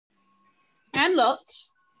and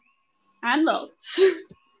lots and lots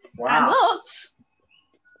Wow. and lots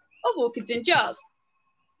of orchids in jars.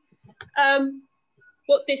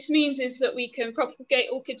 What this means is that we can propagate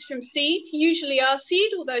orchids from seed, usually our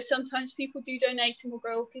seed, although sometimes people do donate and will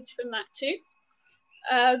grow orchids from that too.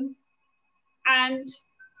 And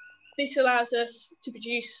this allows us to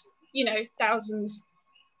produce, you know, thousands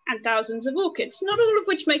and thousands of orchids, not all of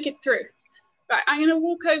which make it through. Right, I'm going to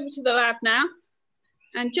walk over to the lab now,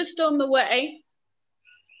 and just on the way,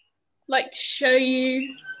 I'd like to show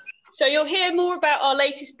you. So you'll hear more about our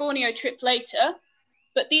latest Borneo trip later,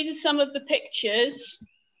 but these are some of the pictures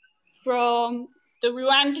from the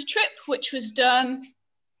Rwanda trip, which was done,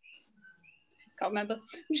 can't remember,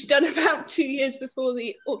 which was done about 2 years before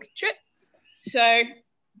the orchid trip. So,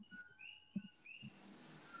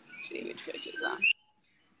 see which photo is that.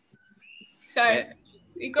 So, yeah.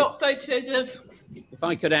 We've got photos of. If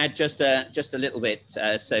I could add just a little bit,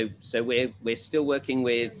 so we're still working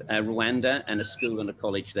with Rwanda and a school and a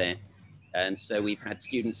college there, and so we've had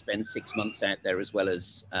students spend 6 months out there as well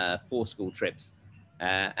as 4 school trips.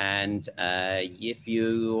 And if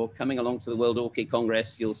you're coming along to the World Orchid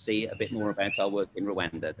Congress, you'll see a bit more about our work in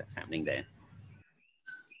Rwanda that's happening there.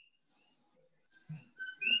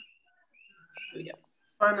 Here we go.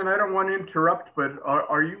 Simon, I don't want to interrupt, but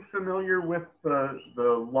are you familiar with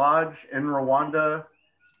the lodge in Rwanda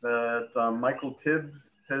that Michael Tibbs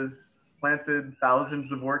has planted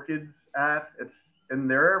thousands of orchids at? It's in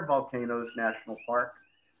their Volcanoes National Park,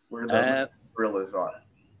 where the gorillas are.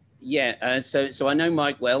 Yeah, so I know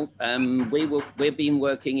Mike well. We've been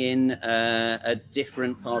working in a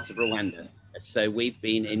different part of Rwanda. So we've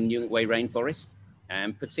been in Nyungwe Rainforest,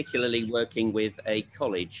 and particularly working with a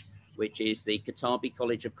college, which is the Katabi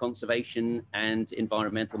College of Conservation and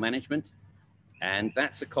Environmental Management. And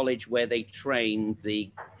that's a college where they train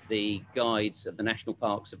the guides of the national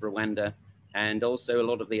parks of Rwanda and also a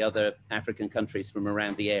lot of the other African countries from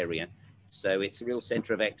around the area. So it's a real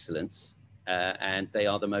center of excellence. And they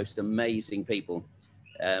are the most amazing people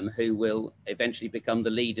who will eventually become the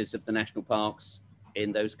leaders of the national parks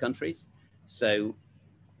in those countries. So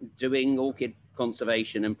doing orchid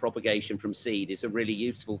conservation and propagation from seed is a really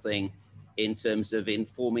useful thing in terms of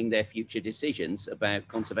informing their future decisions about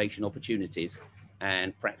conservation opportunities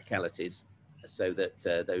and practicalities, so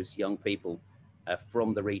that those young people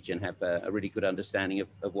from the region have a really good understanding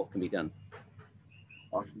of what can be done.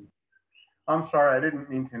 Awesome. I'm sorry, I didn't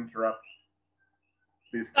mean to interrupt.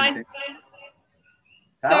 Please continue.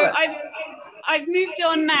 So I've moved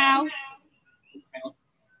on now.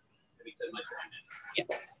 Yeah.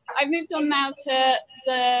 I've moved on now to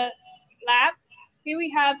the lab. Here we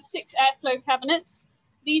have 6 airflow cabinets.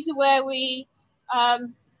 These are where we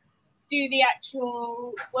do the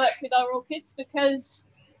actual work with our orchids, because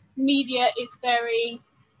media is very,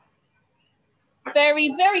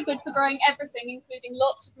 very, very good for growing everything, including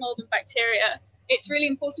lots of mold and bacteria. It's really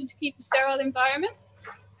important to keep a sterile environment.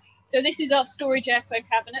 So this is our storage airflow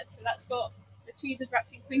cabinet. So that's got the tweezers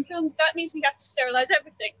wrapped in cling film. That means we have to sterilize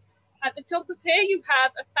everything. At the top of here, you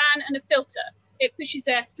have a fan and a filter. It pushes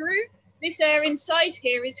air through. This air inside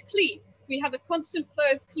here is clean. We have a constant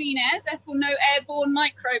flow of clean air, therefore no airborne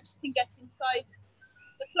microbes can get inside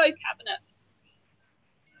the flow cabinet.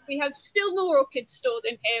 We have still more orchids stored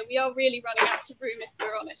in here. We are really running out of room, if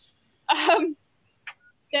we're honest.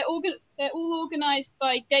 They're all organised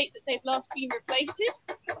by date that they've last been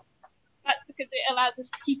replated. That's because it allows us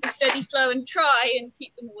to keep a steady flow and try and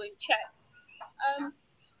keep them all in check.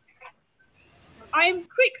 I'm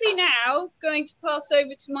quickly now going to pass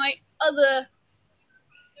over to my other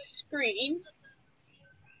screen,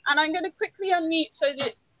 and I'm going to quickly unmute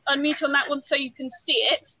on that one so you can see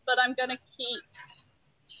it, but I'm going to keep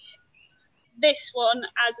this one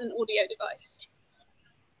as an audio device.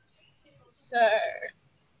 So,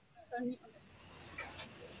 unmute on this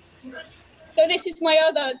one. So this is my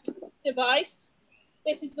other device.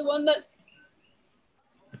 This is the one that's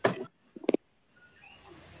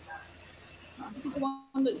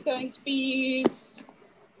going to be used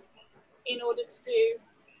in order to do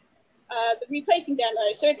the replacing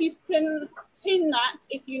demo. So if you can pin that,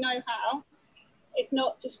 if you know how. If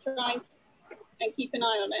not, just try and keep an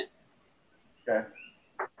eye on it. Okay.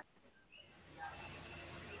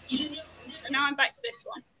 And now I'm back to this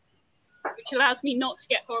one, which allows me not to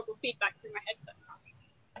get horrible feedback through my headphones.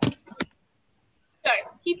 So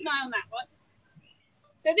keep an eye on that one.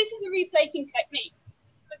 So this is a replating technique.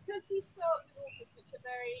 Because we start with orchids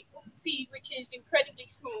which is incredibly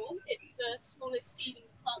small, it's the smallest seed in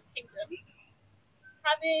the plant kingdom.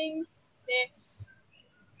 Having this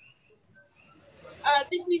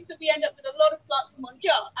This means that we end up with a lot of plants in one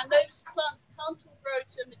jar, and those plants can't all grow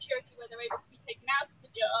to maturity where they're able to be taken out of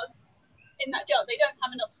the jars. In that jar, they don't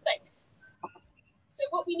have enough space. So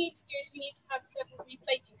what we need to do is we need to have several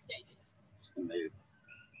replating stages. Just going to move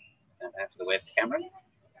that out of the way of the camera.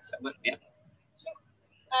 So, yeah. Sure.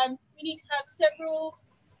 We need to have several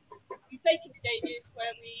replating stages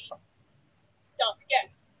where we start again.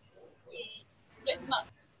 We split them up.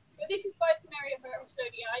 So this is Biphonaria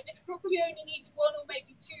verosodii. It probably only needs 1 or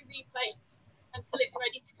maybe 2 replates until it's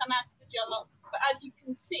ready to come out of the jar. But as you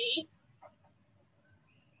can see,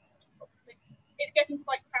 it's getting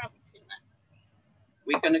quite crowded in there.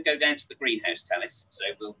 We're going to go down to the greenhouse, Talis, so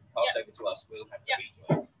we'll pass over to us. We'll have to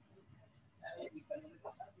rejoin.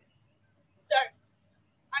 So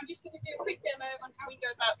I'm just going to do a quick demo on how we go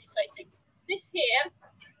about replacing. This here,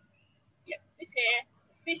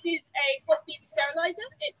 this is a hot bead sterilizer.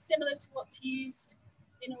 It's similar to what's used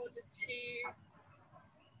in order to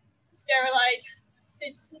sterilize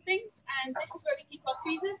cysts and things. And this is where we keep our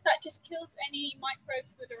tweezers. That just kills any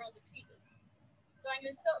microbes that are on the tweezers. So I'm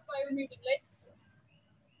going to start by removing lids.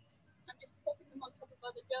 I'm just popping them on top of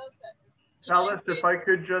other jars. Talis, if I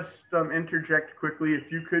could just interject quickly,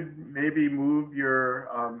 if you could maybe move your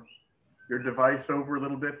device over a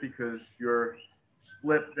little bit, because you're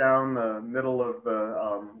split down the middle of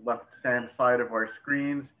the left-hand side of our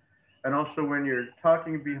screens. And also when you're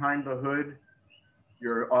talking behind the hood,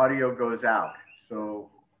 your audio goes out. So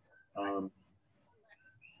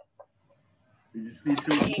you just need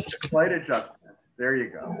to make a slight adjustment. There you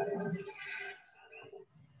go.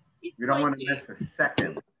 You don't want to miss a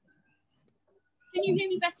second. Can you hear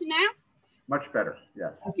me better now? Much better,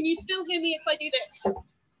 yes. Can you still hear me if I do this?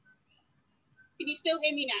 Can you still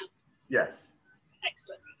hear me now? Yes.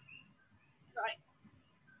 Excellent. Right.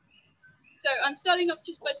 So I'm starting off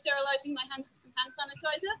just by sterilizing my hands with some hand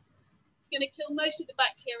sanitizer. It's going to kill most of the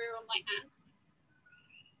bacteria on my hand.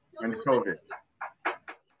 And COVID.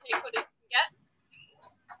 Take what it can get.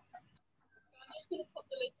 So I'm just going to pop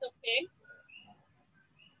the lids off here.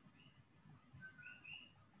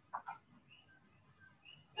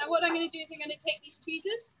 Now what I'm going to do is I'm going to take these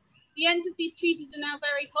tweezers. The ends of these tweezers are now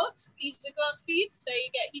very hot. These are glass beads. They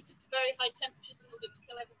get heated to very high temperatures in order to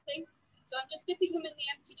kill everything. So I'm just dipping them in the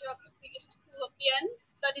empty jar quickly just to cool off the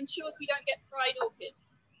ends. That ensures we don't get fried orchid.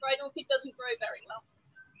 Fried orchid doesn't grow very well.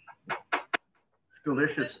 It's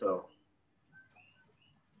delicious though.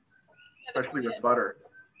 Especially with butter.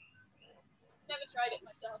 Never tried it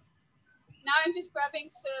myself. Now I'm just grabbing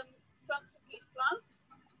some clumps of these plants.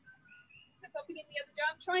 I'm popping in the other jar.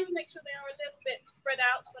 I'm trying to make sure they are a little bit spread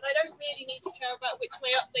out, but I don't really need to care about which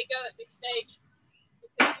way up they go at this stage, because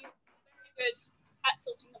they're very good at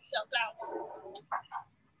sorting themselves out.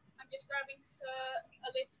 I'm just grabbing a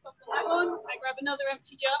lid to pop on that one. I grab another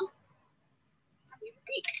empty jar, and we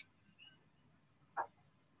repeat.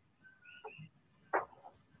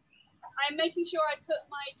 I'm making sure I put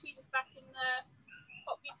my tweezers back in the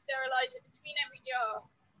hot bead sterilizer between every jar,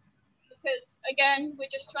 because again,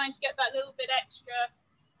 we're just trying to get that little bit extra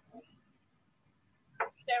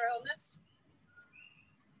sterileness.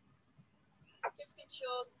 Just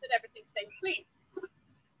ensures that everything stays clean.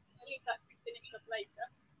 I'll leave that to be finished up later,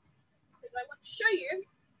 because I want to show you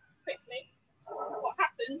quickly what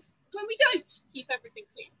happens when we don't keep everything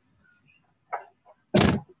clean.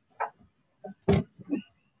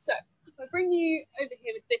 So if I bring you over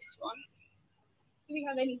here with this one, do we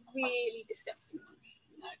have any really disgusting ones?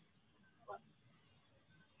 No.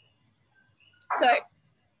 So,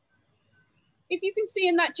 if you can see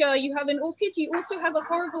in that jar, you have an orchid. You also have a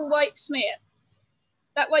horrible white smear.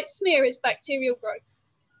 That white smear is bacterial growth.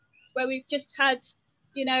 It's where we've just had,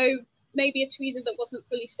 you know, maybe a tweezer that wasn't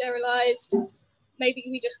fully sterilized. Maybe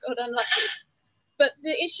we just got unlucky. But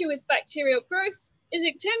the issue with bacterial growth is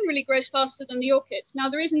it generally grows faster than the orchid. Now,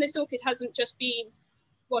 the reason this orchid hasn't just been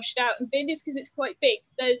washed out and binned is because it's quite big.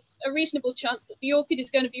 There's a reasonable chance that the orchid is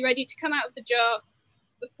going to be ready to come out of the jar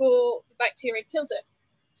before the bacteria kills it.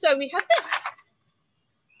 So we have this.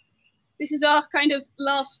 This is our kind of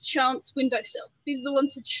last chance windowsill. These are the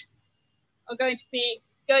ones which are going to be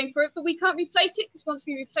going for it, but we can't replate it, because once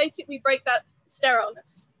we replate it, we break that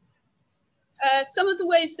sterileness. Some of the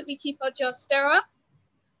ways that we keep our jars sterile,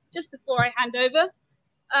 just before I hand over,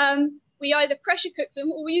 we either pressure cook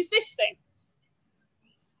them or we use this thing.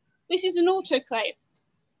 This is an autoclave.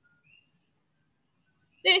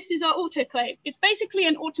 This is our autoclave. It's basically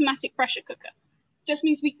an automatic pressure cooker. Just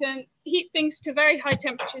means we can heat things to very high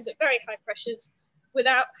temperatures at very high pressures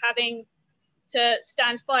without having to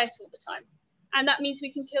stand by it all the time. And that means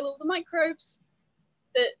we can kill all the microbes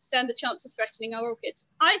that stand the chance of threatening our orchids.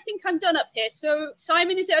 I think I'm done up here. So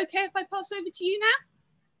Simon, is it okay if I pass over to you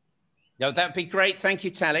now? No, that'd be great. Thank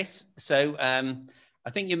you, Talis. So I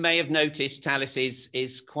think you may have noticed Talis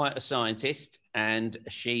is quite a scientist, and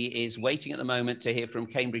she is waiting at the moment to hear from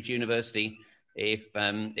Cambridge University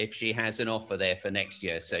if she has an offer there for next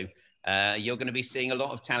year. So you're going to be seeing a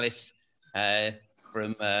lot of Talis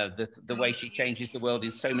from the way she changes the world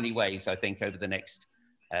in so many ways, I think, over the next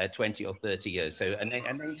 20 or 30 years. So a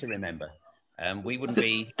name to remember. We wouldn't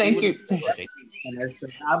be... Thank you.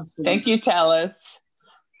 Thank you, Talis.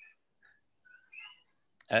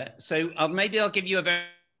 So maybe I'll give you a very...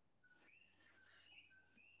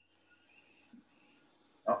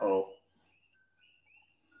 Uh-oh.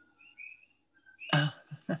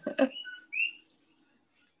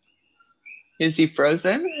 Is he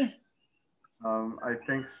frozen? I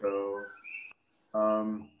think so.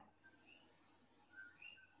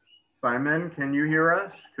 Simon, can you hear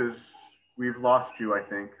us? Because we've lost you, I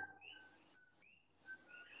think.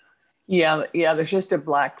 Yeah, there's just a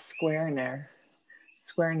black square in there.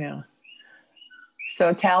 Square now.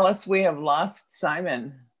 So Talis, we have lost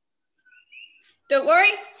Simon. Don't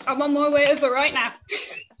worry, I'm on my way over right now.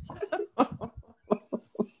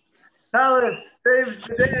 Talis, save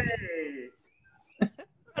the day!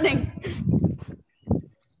 Running.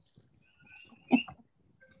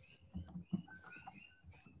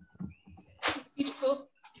 Beautiful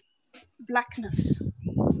blackness.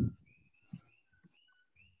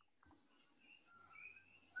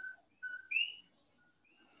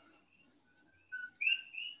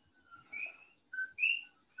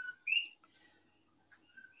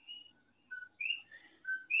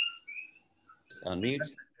 Unmute.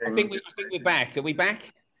 I think we're back. Are we back?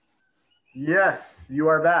 Yes, you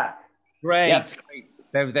are back. Great. Yep.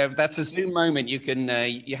 Great. That's a Zoom moment. You can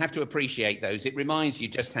you have to appreciate those. It reminds you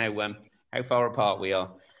just how far apart we are.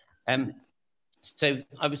 So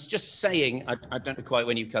I was just saying, I don't know quite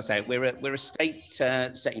when you cut out. We're a state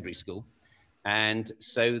secondary school, and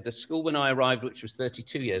so the school when I arrived, which was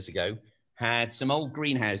 32 years ago, had some old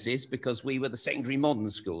greenhouses because we were the secondary modern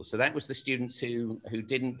school. So that was the students who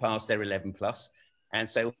didn't pass their 11 plus. And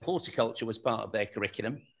so horticulture was part of their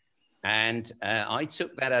curriculum. And I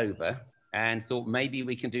took that over and thought maybe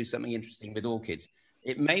we can do something interesting with orchids.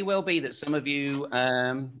 It may well be that some of you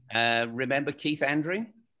remember Keith Andrew,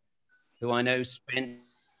 who I know spent...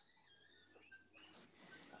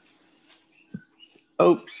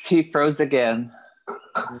 Oops, he froze again.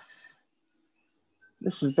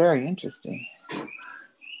 This is very interesting.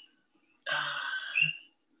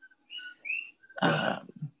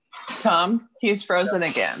 Tom, he's frozen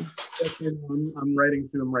again. I'm writing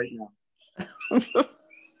to him right now.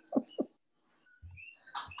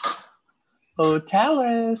 Oh,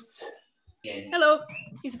 Talis. Hello.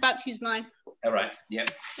 He's about to use mine. All right. Yeah.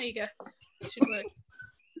 There you go. It should work.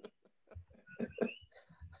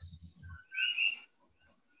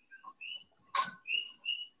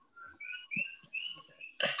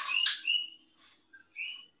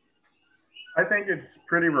 I think it's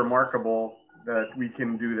pretty remarkable that we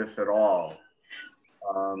can do this at all.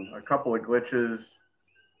 A couple of glitches,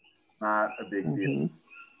 not a big deal.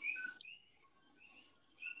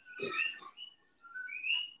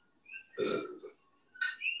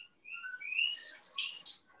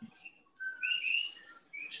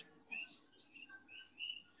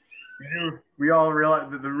 We all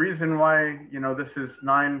realize that the reason why, this is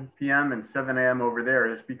 9 p.m. and 7 a.m. over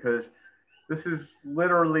there is because this is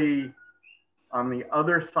literally on the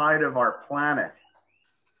other side of our planet.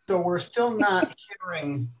 So we're still not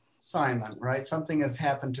hearing Simon, right? Something has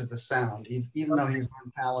happened to the sound, even though he's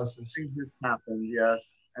on Talis's. Something has happened, yes.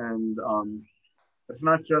 And it's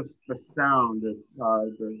not just the sound, it's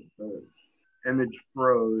the image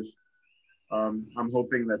froze. I'm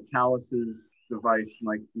hoping that Talis's device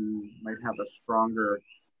might have a stronger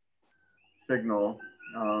signal.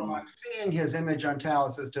 Well, I'm seeing his image on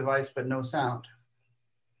Talis's device, but no sound.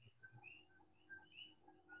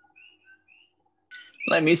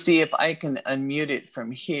 Let me see if I can unmute it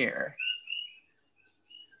from here.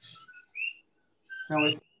 No,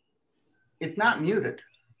 it's not muted.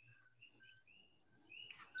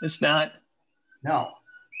 It's not? No.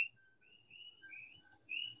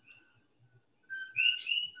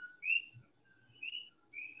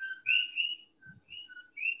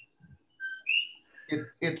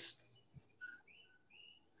 It's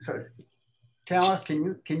so Talis,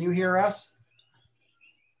 can you hear us?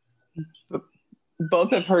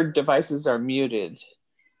 Both of her devices are muted.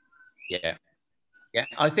 Yeah.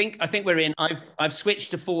 I think we're in. I've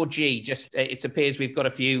switched to 4G. Just it appears we've got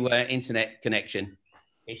a few internet connection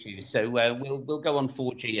issues, so we'll go on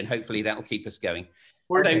 4G and hopefully that'll keep us going.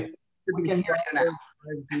 Okay, we can hear you now.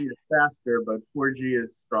 5G is faster, but 4G is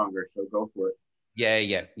stronger, so go for it.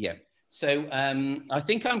 Yeah. So I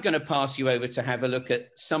think I'm going to pass you over to have a look at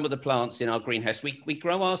some of the plants in our greenhouse. We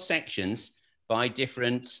grow our sections by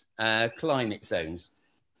different climate zones.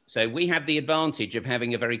 So we have the advantage of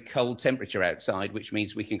having a very cold temperature outside, which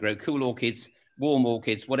means we can grow cool orchids, warm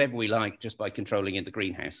orchids, whatever we like, just by controlling in the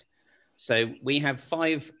greenhouse. So we have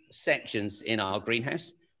 5 sections in our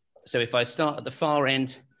greenhouse. So if I start at the far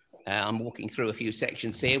end, I'm walking through a few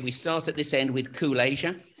sections here. We start at this end with Cool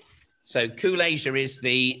Asia. So Cool Asia is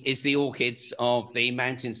the orchids of the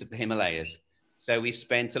mountains of the Himalayas. So we've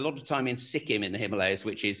spent a lot of time in Sikkim in the Himalayas,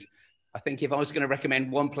 which is, I think if I was going to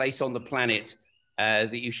recommend one place on the planet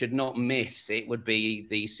that you should not miss, it would be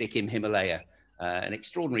the Sikkim Himalaya. An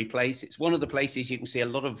extraordinary place. It's one of the places you can see a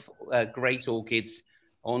lot of great orchids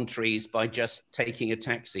on trees by just taking a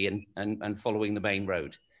taxi and following the main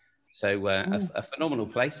road. So a phenomenal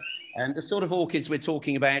place. And the sort of orchids we're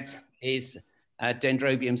talking about is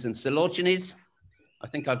Dendrobiums and Coleogenes. I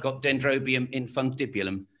think I've got Dendrobium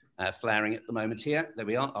infundibulum flowering at the moment here. There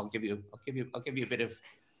we are. I'll give you a bit of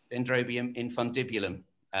Dendrobium infundibulum.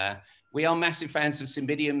 We are massive fans of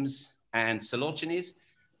Cymbidiums and Coleogenes.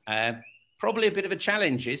 Probably a bit of a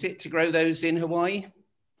challenge, is it, to grow those in Hawaii?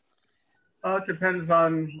 It depends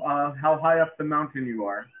on how high up the mountain you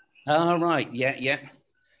are. Oh, right. Yeah.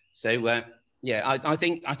 So, yeah, I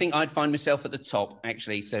think I'd find myself at the top,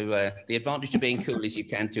 actually. So the advantage of being cool is you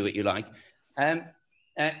can do what you like.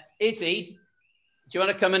 Izzy, do you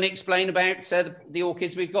want to come and explain about the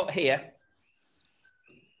orchids we've got here?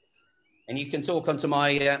 And you can talk onto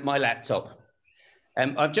my my laptop.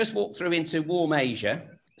 I've just walked through into Warm Asia.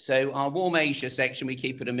 So our Warm Asia section, we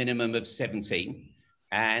keep at a minimum of 17.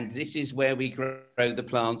 And this is where we grow the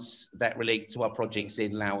plants that relate to our projects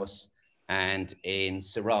in Laos and in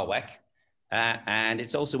Sarawak. And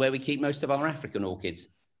it's also where we keep most of our African orchids.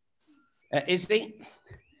 Izzy,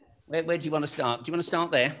 where do you want to start? Do you want to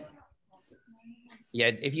start there?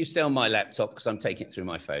 Yeah, if you stay on my laptop, because I'm taking it through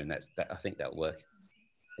my phone, I think that'll work.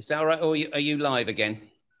 Is that all right? Or are you live again?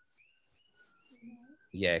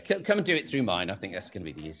 Yeah, come and do it through mine. I think that's going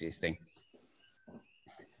to be the easiest thing.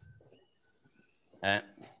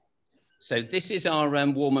 So this is our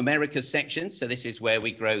Warm Americas section. So this is where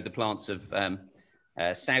we grow the plants of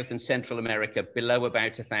South and Central America below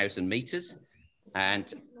about 1,000 meters.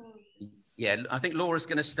 And yeah, I think Laura's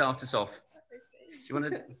going to start us off. Do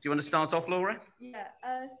you want to start off, Laura? Yeah.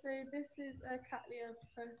 So this is Cattleya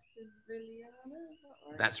persevilliana. Is that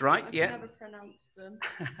right? That's right. I yeah. can never pronounce them.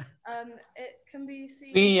 It can be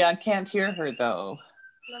seen. We can't hear her though.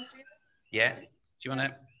 Colombia. Yeah. Do you want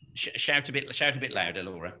to shout a bit louder,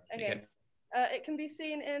 Laura? Okay. It can be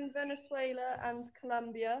seen in Venezuela and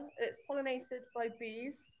Colombia. It's pollinated by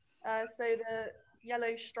bees. So the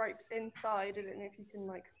yellow stripes inside, I don't know if you can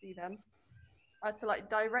see them, to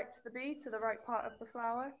direct the bee to the right part of the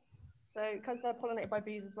flower. So because they're pollinated by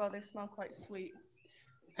bees as well, they smell quite sweet.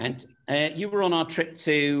 And you were on our trip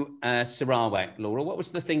to Sarawak, Laura. What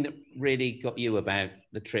was the thing that really got you about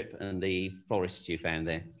the trip and the forests you found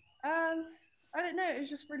there? I don't know. It was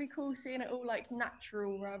just really cool seeing it all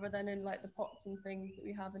natural rather than in the pots and things that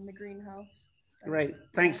we have in the greenhouse. So, great.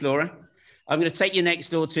 Thanks, Laura. I'm going to take you next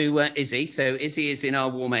door to Izzy. So Izzy is in our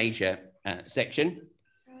Warm Asia section.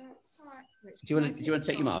 Do you want to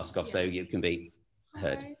take your mask off so you can be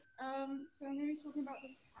heard? Hi. So I'm going to be talking about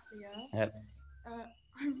this Cattleya.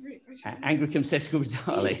 Angricum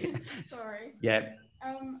sesquipedale. Sorry. Yeah.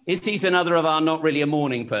 Izzy's another of our not really a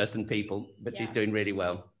morning person people, but she's doing really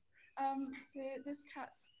well. So this cat,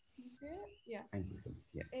 can you see it? Yeah. Angricum,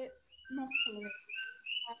 yeah. It's moth pollinated.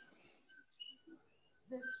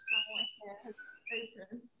 This flower here has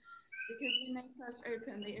opened because when they first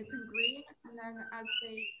open, they open green, and then as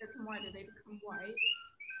they open wider, they become white.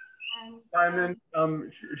 And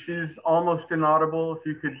Simon, she's almost inaudible. If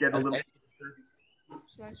you could get a little.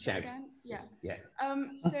 Shall I shout again? Yeah. Yeah.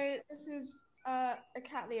 So this is a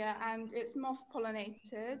Cattleya, and it's moth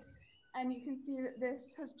pollinated. And you can see that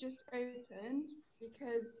this has just opened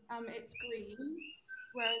because it's green,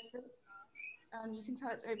 whereas this you can tell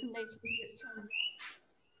it's open later because it's turned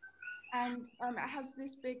red. And it has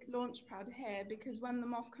this big launch pad here because when the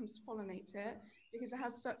moth comes to pollinate it, because it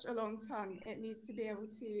has such a long tongue, it needs to be able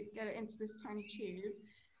to get it into this tiny tube.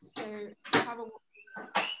 So you have a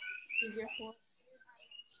easier for.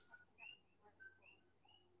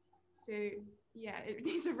 So yeah, it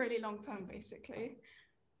needs a really long tongue basically.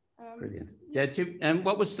 Brilliant. Yeah,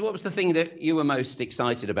 what was the thing that you were most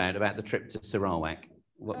excited about the trip to Sarawak?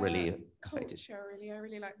 What really affected? Culture, really. I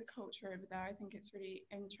really like the culture over there. I think it's really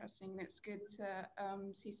interesting. It's good to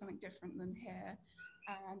see something different than here.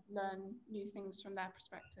 and learn new things from their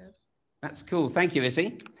perspective. That's cool. Thank you,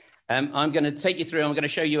 Izzy. I'm going to take you through. I'm going to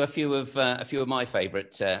show you a few of my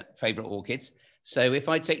favorite orchids. So if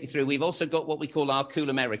I take you through, we've also got what we call our Cool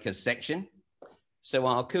Americas section. So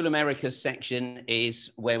our Cool Americas section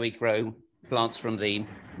is where we grow plants from the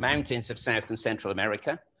mountains of South and Central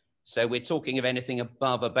America. So we're talking of anything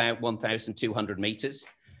above about 1,200 meters.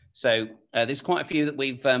 So there's quite a few that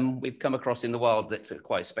we've come across in the wild that are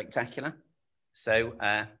quite spectacular. So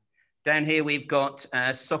down here we've got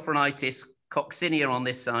Sophronitis coccinea on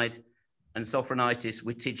this side and Sophronitis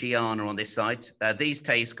wittigiana on this side. These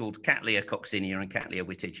days called Cattleya coccinea and Cattleya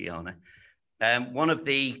wittigiana. One of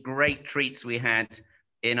the great treats we had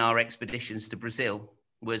in our expeditions to Brazil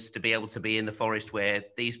was to be able to be in the forest where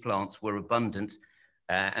these plants were abundant.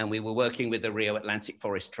 And we were working with the Rio Atlantic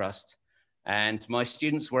Forest Trust. And my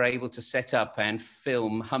students were able to set up and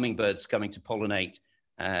film hummingbirds coming to pollinate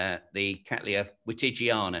the Cattleya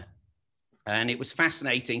wittigiana. And it was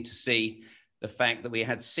fascinating to see the fact that we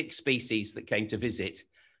had 6 species that came to visit,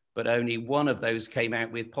 but only one of those came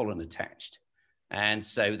out with pollen attached. And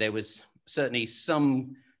so there was certainly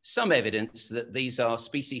some evidence that these are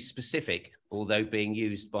species specific, although being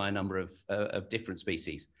used by a number of different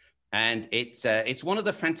species. And it's one of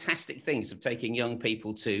the fantastic things of taking young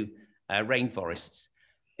people to rainforests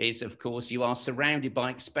is, of course, you are surrounded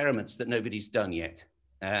by experiments that nobody's done yet.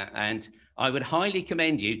 And I would highly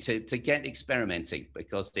commend you to get experimenting,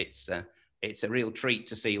 because it's a real treat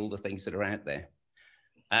to see all the things that are out there.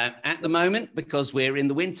 At the moment, because we're in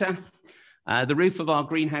the winter, the roof of our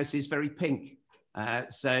greenhouse is very pink.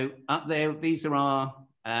 So up there, these are our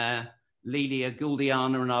Lilia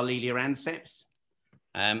gouldiana and our Lilia anceps.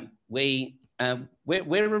 We're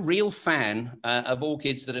a real fan of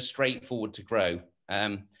orchids that are straightforward to grow,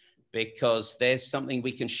 because there's something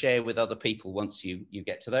we can share with other people once you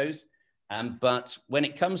get to those. But when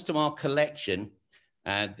it comes to our collection,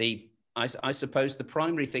 I suppose the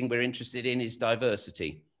primary thing we're interested in is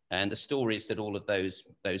diversity and the stories that all of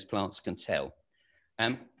those plants can tell.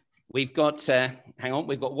 We've got, hang on,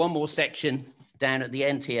 we've got one more section down at the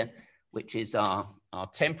end here, which is our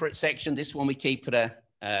temperate section. This one we keep at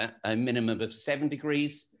a minimum of 7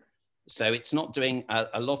 degrees. So it's not doing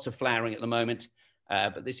a lot of flowering at the moment,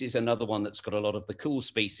 but this is another one that's got a lot of the cool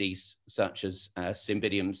species, such as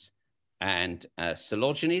Cymbidiums and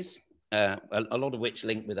Coelogenes, a lot of which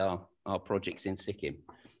link with our projects in Sikkim.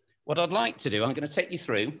 What I'd like to do, I'm going to take you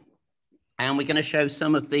through, and we're going to show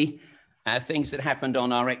some of the things that happened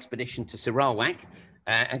on our expedition to Sarawak.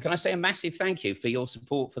 And can I say a massive thank you for your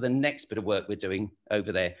support for the next bit of work we're doing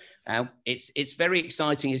over there. It's very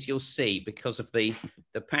exciting, as you'll see, because of the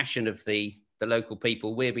passion of the local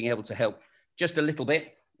people. We're being able to help just a little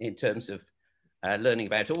bit in terms of learning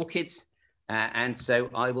about orchids. And so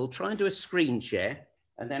I will try and do a screen share,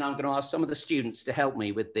 and then I'm going to ask some of the students to help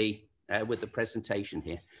me with the presentation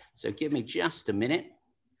here. So give me just a minute,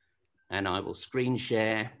 and I will screen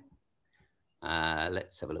share.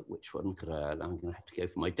 Let's have a look. Which one could I'm going to have to go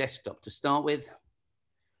for my desktop to start with.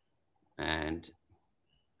 And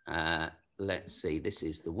let's see, this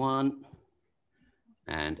is the one.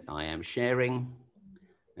 And I am sharing.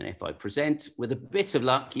 And if I present, with a bit of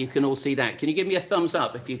luck, you can all see that. Can you give me a thumbs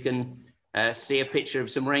up if you can see a picture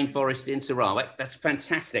of some rainforest in Sarawak? That's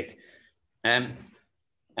fantastic.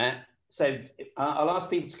 So I'll ask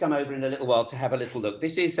people to come over in a little while to have a little look.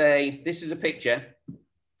 This is a picture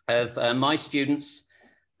of my students.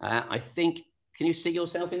 I think, can you see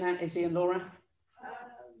yourself in that, Izzy and Laura?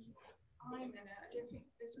 I'm in it. I don't think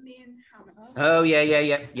it's me and Hannah. Oh, yeah.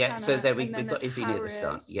 Hannah, so there we've got it's Izzy near the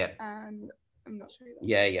start. Yeah. And I'm not sure.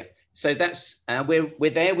 Yeah. So that's, we're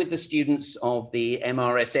there with the students of the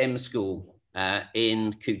MRSM school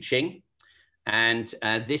in Kuching. And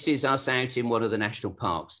this is us out in one of the national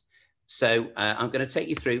parks. So I'm going to take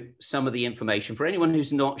you through some of the information. For anyone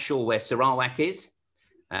who's not sure where Sarawak is,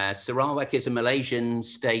 Sarawak is a Malaysian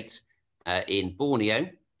state in Borneo,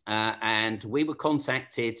 and we were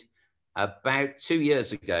contacted about 2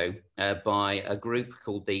 years ago by a group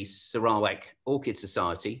called the Sarawak Orchid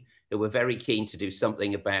Society, who were very keen to do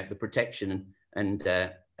something about the protection and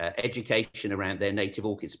education around their native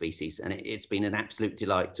orchid species, and it's been an absolute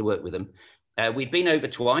delight to work with them. We've been over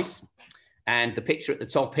twice, and the picture at the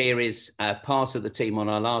top here is part of the team on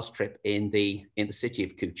our last trip in the city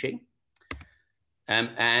of Kuching.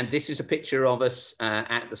 And this is a picture of us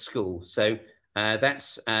at the school. So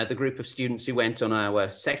that's the group of students who went on our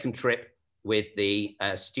second trip with the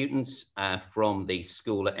students from the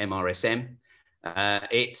school at MRSM.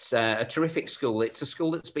 It's a terrific school. It's a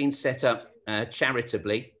school that's been set up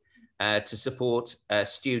charitably to support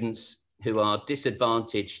students who are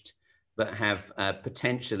disadvantaged but have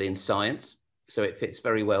potential in science. So it fits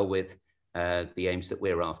very well with the aims that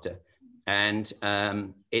we're after. And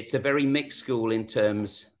it's a very mixed school in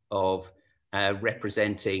terms of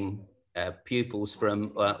representing pupils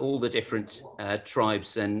from all the different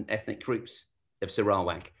tribes and ethnic groups of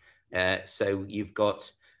Sarawak. So you've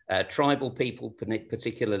got tribal people,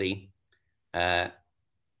 particularly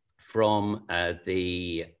from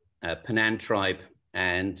the Penan tribe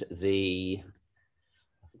and the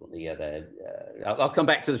other. I'll come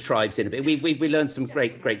back to the tribes in a bit. We learned some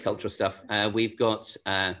great cultural stuff. We've got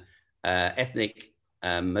ethnic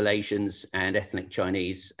Malaysians and ethnic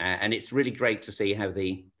Chinese, and it's really great to see how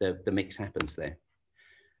the mix happens there.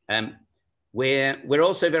 We're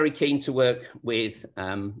also very keen to work with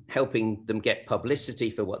helping them get publicity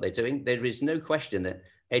for what they're doing. There is no question that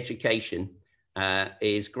education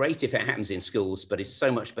is great if it happens in schools, but it's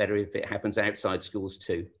so much better if it happens outside schools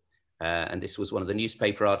too. And this was one of the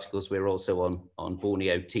newspaper articles. We're also on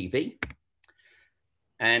Borneo TV.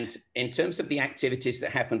 And in terms of the activities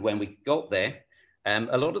that happened when we got there,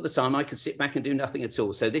 a lot of the time I could sit back and do nothing at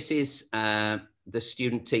all. So this is the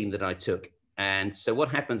student team that I took. And so what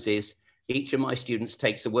happens is each of my students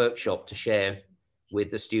takes a workshop to share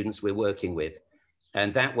with the students we're working with.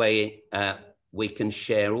 And that way we can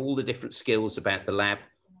share all the different skills about the lab,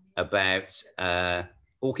 about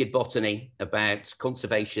orchid botany, about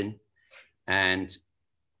conservation, and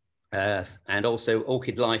also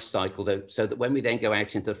orchid life cycle, so that when we then go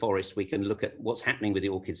out into the forest, we can look at what's happening with the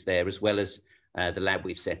orchids there, as well as the lab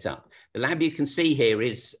we've set up. The lab you can see here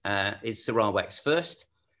is Sarawak's first,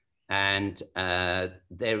 and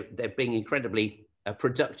they're being incredibly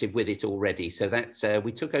productive with it already. So that's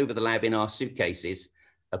we took over the lab in our suitcases,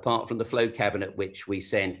 apart from the flow cabinet, which we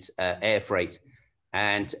sent air freight.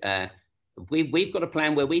 And we've got a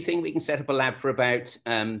plan where we think we can set up a lab for about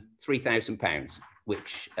 £3,000,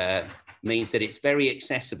 which means that it's very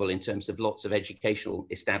accessible in terms of lots of educational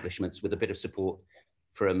establishments, with a bit of support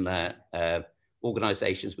from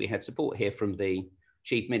organisations. We had support here from the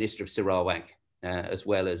Chief Minister of Sarawak, as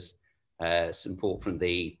well as support from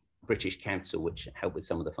the British Council, which helped with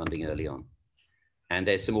some of the funding early on. And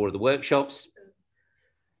there's some more of the workshops.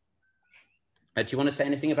 Do you want to say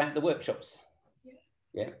anything about the workshops?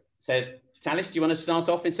 Yeah. So, Talis, do you want to start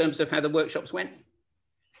off in terms of how the workshops went?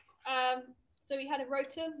 So we had a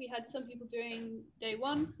rota. We had some people doing day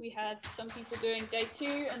 1. We had some people doing day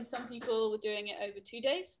 2, and some people were doing it over 2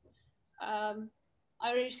 days. I'm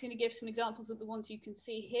just going to give some examples of the ones you can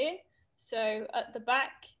see here. So at the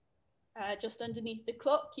back, just underneath the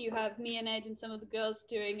clock, you have me and Ed and some of the girls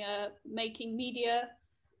doing a making media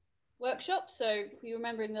workshop. So if you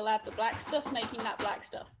remember in the lab, the black stuff, making that black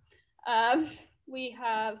stuff. We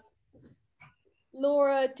have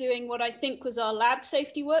Laura doing what I think was our lab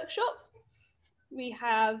safety workshop. We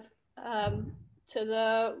have to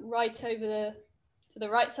the right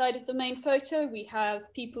side of the main photo, we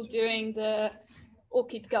have people doing the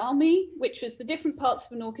orchid gami, which was the different parts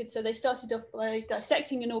of an orchid. So they started off by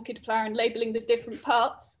dissecting an orchid flower and labeling the different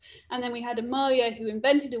parts. And then we had Amalia, who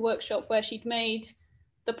invented a workshop where she'd made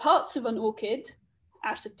the parts of an orchid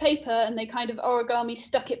out of paper, and they kind of origami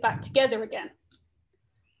stuck it back together again.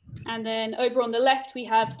 And then over on the left, we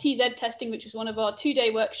have TZ testing, which was one of our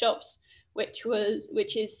 2-day workshops, which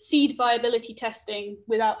is seed viability testing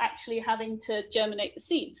without actually having to germinate the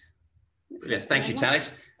seeds. Yes, thank you,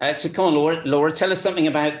 Talis. So come on, Laura, tell us something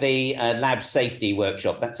about the lab safety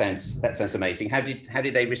workshop. That sounds amazing. How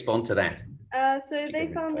did they respond to that? So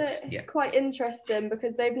they found it quite interesting,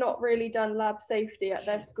 because they've not really done lab safety at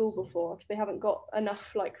their school before, because they haven't got enough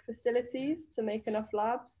facilities to make enough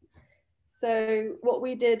labs. So what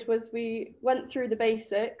we did was we went through the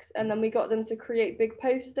basics, and then we got them to create big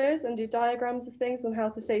posters and do diagrams of things on how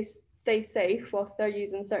to stay safe whilst they're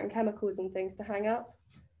using certain chemicals and things to hang up.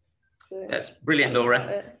 So that's brilliant,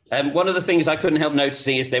 Laura. One of the things I couldn't help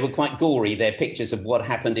noticing is they were quite gory. They're pictures of what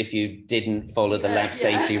happened if you didn't follow the lab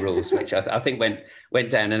safety rules, which I think went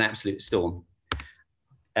down an absolute storm.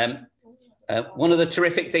 One of the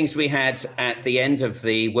terrific things we had at the end of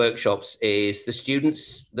the workshops is the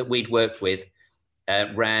students that we'd worked with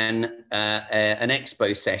ran an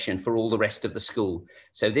expo session for all the rest of the school.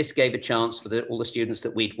 So this gave a chance for all the students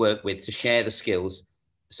that we'd worked with to share the skills,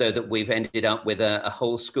 so that we've ended up with a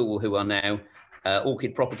whole school who are now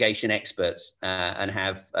orchid propagation experts and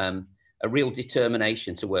have a real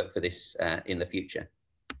determination to work for this in the future.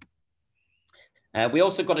 We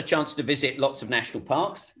also got a chance to visit lots of national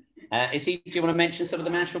parks. Izzy, do you want to mention some of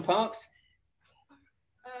the national parks?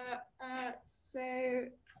 So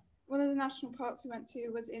one of the national parks we went to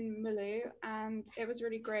was in Mulu, and it was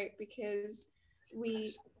really great because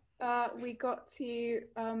we got to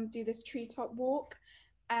do this treetop walk,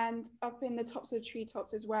 and up in the tops of the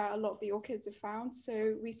treetops is where a lot of the orchids are found.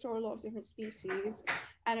 So we saw a lot of different species,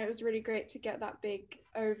 and it was really great to get that big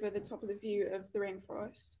over the top of the view of the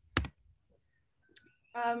rainforest.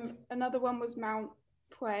 Another one was Mount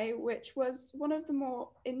Pue, which was one of the more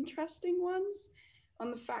interesting ones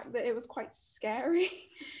on the fact that it was quite scary.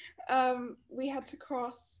 We had to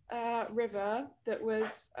cross a river that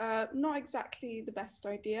was not exactly the best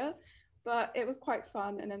idea, but it was quite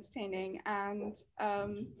fun and entertaining. And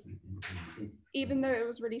even though it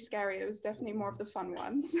was really scary, it was definitely more of the fun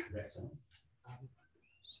ones.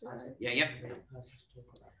 Yeah.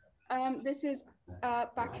 This is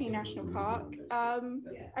Baki National Park.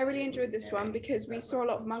 I really enjoyed this one because we saw a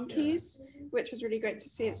lot of monkeys, which was really great to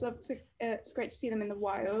see. It's great to see them in the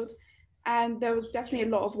wild. And there was definitely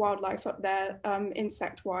a lot of wildlife up there,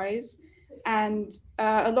 insect-wise, and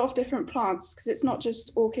a lot of different plants, because it's not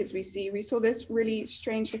just orchids we see. We saw this really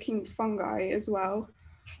strange-looking fungi as well.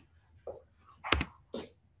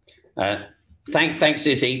 Thanks,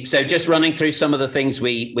 Izzy. So just running through some of the things,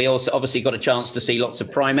 we also obviously got a chance to see lots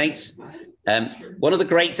of primates. One of the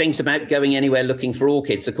great things about going anywhere looking for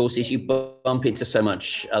orchids, of course, is you bump into so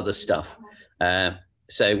much other stuff.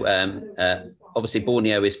 Obviously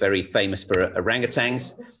Borneo is very famous for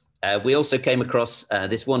orangutans. We also came across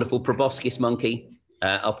this wonderful proboscis monkey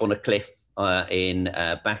up on a cliff in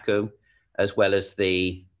Baku, as well as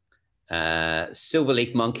the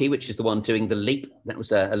silverleaf monkey, which is the one doing the leap. That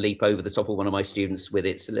was a leap over the top of one of my students with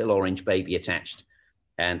its little orange baby attached,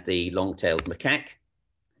 and the long-tailed macaque,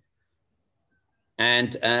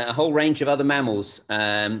 and a whole range of other mammals.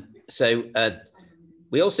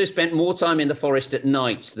 We also spent more time in the forest at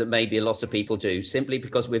night than maybe a lot of people do, simply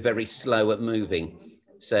because we're very slow at moving.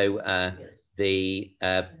 So the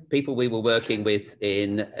people we were working with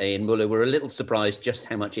in Mulu were a little surprised just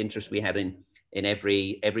how much interest we had in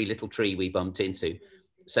every little tree we bumped into.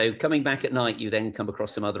 So coming back at night, you then come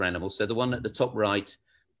across some other animals. So the one at the top right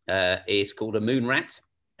is called a moon rat,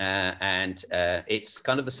 and it's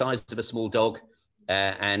kind of the size of a small dog.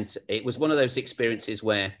 And it was one of those experiences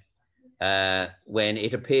where when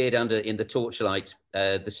it appeared in the torchlight,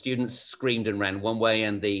 the students screamed and ran one way,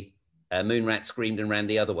 and the moon rat screamed and ran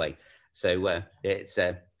the other way. So it's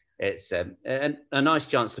a nice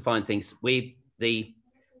chance to find things.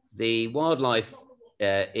 The wildlife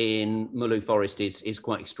in Mulu Forest is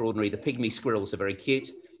quite extraordinary. The pygmy squirrels are very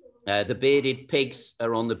cute. The bearded pigs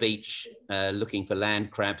are on the beach looking for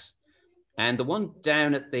land crabs. And the one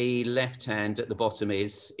down at the left hand at the bottom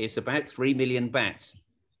is about 3 million bats,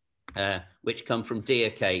 which come from Deer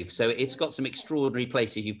Cave. So it's got some extraordinary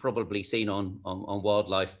places you've probably seen on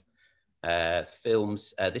wildlife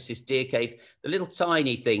films. This is Deer Cave. The little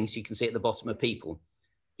tiny things you can see at the bottom are people,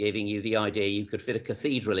 giving you the idea you could fit a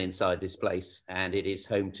cathedral inside this place, and it is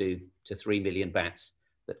home to 3 million bats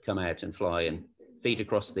that come out and fly and feed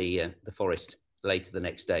across the forest later the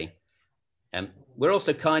next day. We're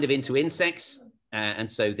also kind of into insects,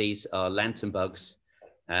 and so these are lantern bugs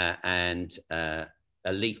and a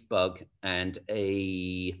leaf bug and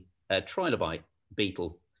a trilobite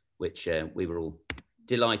beetle, which we were all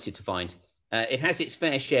delighted to find. It has its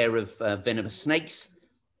fair share of venomous snakes,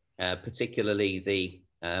 particularly the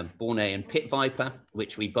Bornean pit viper,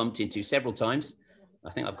 which we bumped into several times. I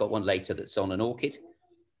think I've got one later that's on an orchid.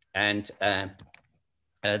 And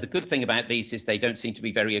the good thing about these is they don't seem to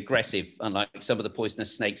be very aggressive, unlike some of the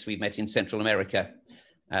poisonous snakes we've met in Central America.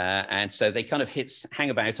 And so they kind of hang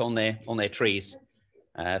about on their trees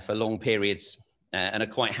for long periods and are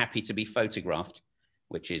quite happy to be photographed,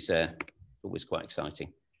 which is always quite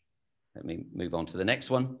exciting. Let me move on to the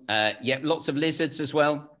next one. Yeah, lots of lizards as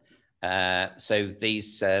well. So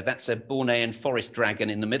that's a Bornean forest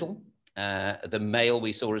dragon in the middle. The male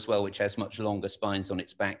we saw as well, which has much longer spines on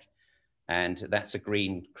its back. And that's a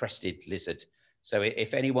green crested lizard. So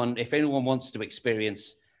if anyone wants to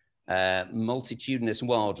experience multitudinous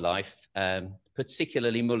wildlife,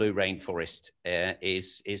 particularly Mulu rainforest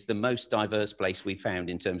is the most diverse place we found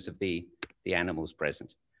in terms of the animals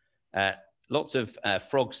present. Lots of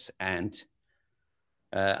frogs and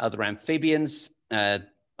other amphibians.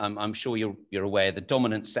 I'm sure you're aware the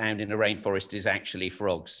dominant sound in a rainforest is actually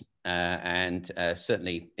frogs. And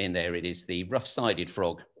certainly in there it is the rough-sided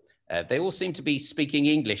frog. They all seem to be speaking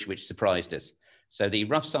English, which surprised us. So the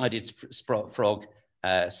rough-sided frog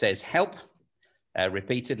says help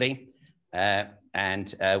repeatedly.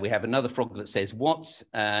 And we have another frog that says what,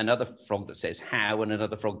 another frog that says how, and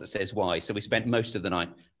another frog that says why. So we spent most of the night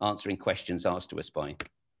answering questions asked to us by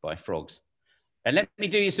frogs. And let me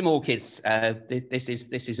do you some orchids. This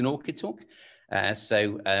is an orchid talk.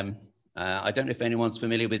 I don't know if anyone's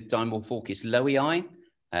familiar with Dimorphorchis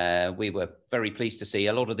lowii. We were very pleased to see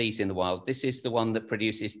a lot of these in the wild. This is the one that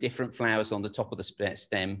produces different flowers on the top of the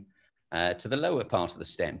stem to the lower part of the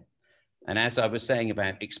stem. And as I was saying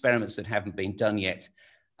about experiments that haven't been done yet,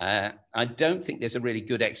 I don't think there's a really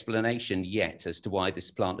good explanation yet as to why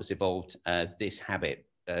this plant has evolved this habit.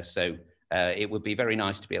 So it would be very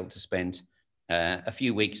nice to be able to spend a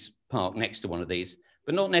few weeks parked next to one of these,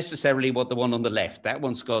 but not necessarily what the one on the left. That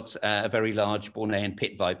one's got a very large Bornean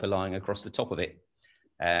pit viper lying across the top of it.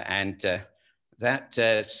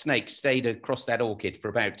 That snake stayed across that orchid for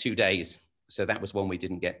about 2 days. So that was one we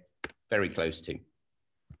didn't get very close to.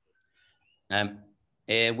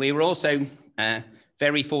 We were also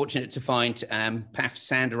very fortunate to find Paff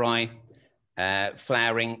sanderi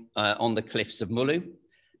flowering on the cliffs of Mulu.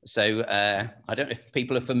 So I don't know if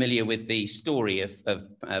people are familiar with the story of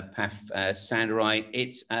Paff sanderi.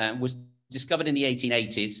 It was discovered in the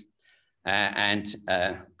 1880s and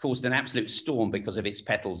caused an absolute storm because of its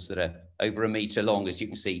petals that are over 1 meter long, as you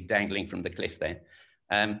can see dangling from the cliff there.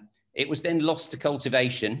 It was then lost to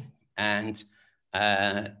cultivation, and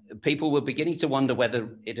people were beginning to wonder whether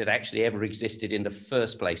it had actually ever existed in the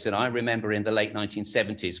first place. And I remember in the late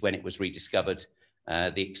 1970s when it was rediscovered,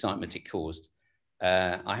 the excitement it caused.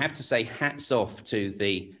 I have to say hats off to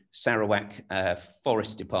the Sarawak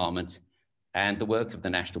Forest Department and the work of the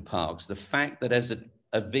national parks. The fact that as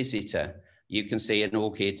a visitor, you can see an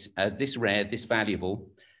orchid this rare, this valuable,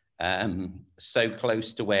 so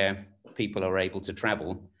close to where people are able to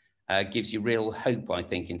travel, gives you real hope, I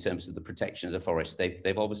think, in terms of the protection of the forest.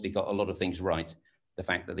 They've obviously got a lot of things right, the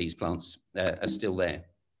fact that these plants are still there.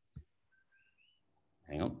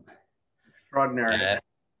 Hang on. Extraordinary.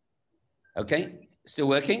 Okay, still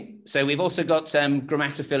working. So we've also got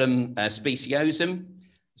Grammatophyllum speciosum.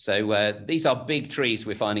 So these are big trees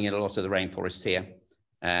we're finding in a lot of the rainforests here,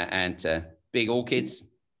 and big orchids.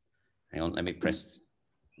 Hang on, let me press.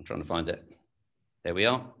 I'm trying to find it. There we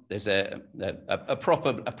are. There's a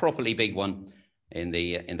properly big one in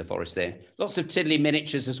the forest there. Lots of tiddly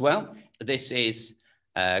miniatures as well. This is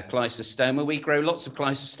Clysostoma. We grow lots of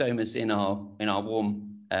Chlysostomas in our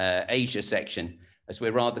warm Asia section, as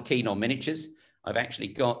we're rather keen on miniatures. I've actually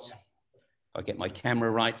got, if I get my camera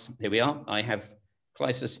right, here we are. I have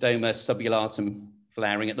Clysostoma subulatum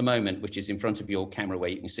flowering at the moment, which is in front of your camera where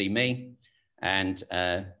you can see me. And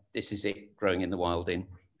this is it growing in the wild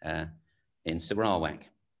in Sarawak.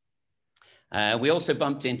 We also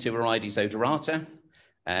bumped into Varieties odorata.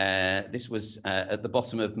 This was at the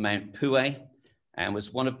bottom of Mount Pue, and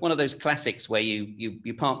was one of those classics where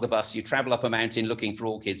you park the bus, you travel up a mountain looking for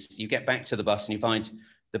orchids, you get back to the bus and you find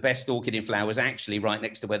the best orchid in flower was actually right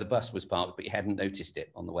next to where the bus was parked, but you hadn't noticed it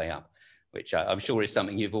on the way up, which I'm sure is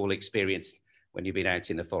something you've all experienced when you've been out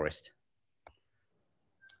in the forest.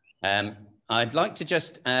 I'd like to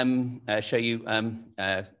just show you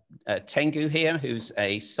Tengu here, who's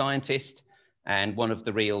a scientist and one of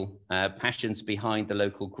the real passions behind the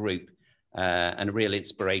local group and a real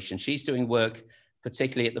inspiration. She's doing work,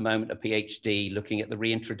 particularly at the moment, a PhD, looking at the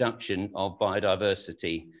reintroduction of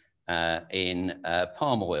biodiversity in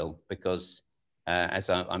palm oil, because as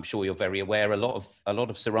I'm sure you're very aware, a lot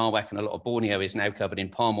of Sarawak and a lot of Borneo is now covered in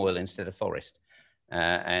palm oil instead of forest.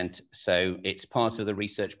 And so it's part of the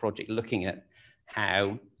research project looking at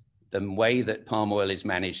how the way that palm oil is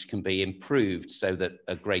managed can be improved so that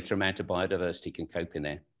a greater amount of biodiversity can cope in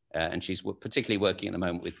there. And she's particularly working at the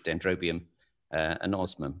moment with Dendrobium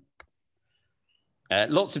anosmum.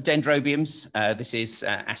 Lots of dendrobiums. This is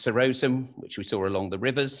Acerosum, which we saw along the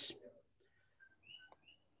rivers.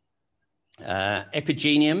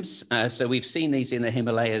 Epigeniums. So we've seen these in the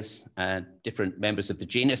Himalayas, different members of the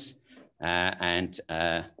genus. And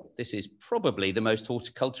this is probably the most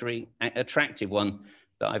horticulturally attractive one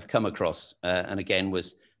that I've come across. And again,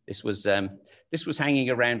 this was hanging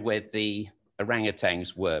around where the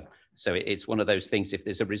orangutans were. So it's one of those things, if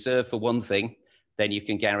there's a reserve for one thing, then you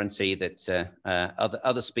can guarantee that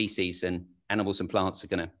other species and animals and plants are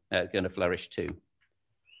gonna flourish too.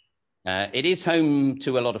 It is home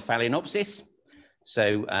to a lot of Phalaenopsis.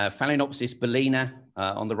 So Phalaenopsis bellina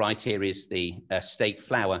on the right here is the state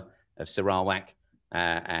flower of Sarawak.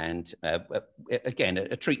 And again,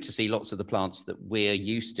 a treat to see lots of the plants that we're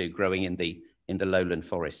used to growing in the lowland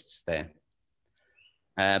forests there.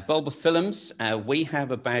 Bulbophyllums, we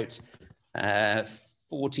have about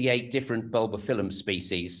 48 different Bulbophyllum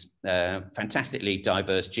species, fantastically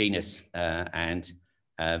diverse genus, and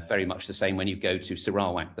very much the same when you go to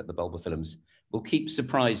Sarawak, that the Bulbophyllums will keep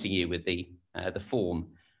surprising you with the form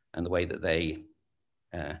and the way that they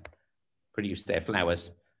produce their flowers.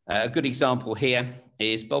 A good example here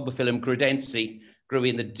is Bulbophyllum grudensi. grew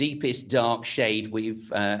in the deepest dark shade we've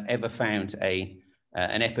ever found an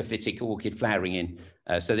epiphytic orchid flowering in.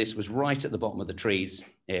 So this was right at the bottom of the trees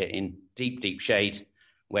in deep, deep shade,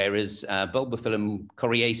 whereas Bulbophyllum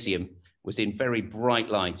coriaceum was in very bright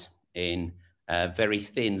light in very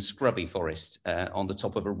thin, scrubby forest on the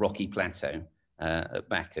top of a rocky plateau at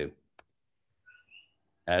Baku.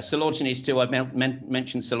 Coleogenes too, I've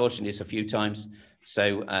mentioned coleogenes a few times.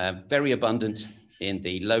 So very abundant in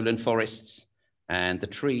the lowland forests, and the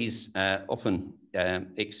trees often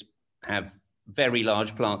have very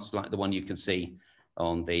large plants like the one you can see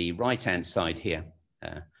on the right-hand side here,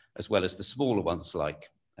 as well as the smaller ones like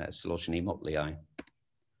Coleogene motley.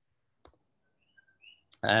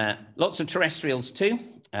 Lots of terrestrials too.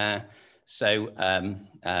 I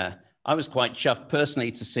was quite chuffed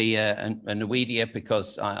personally to see a Noedia,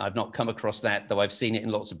 because I've not come across that, though I've seen it in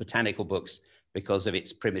lots of botanical books because of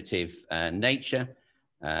its primitive nature.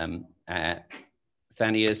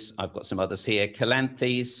 Thanias, I've got some others here,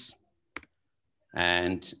 Calanthes,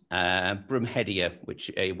 and Brumhedia, which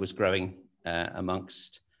was growing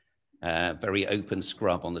amongst very open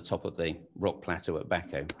scrub on the top of the rock plateau at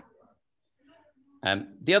Baku.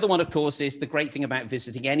 The other one, of course, is the great thing about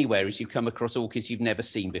visiting anywhere is you come across orchids you've never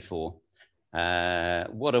seen before.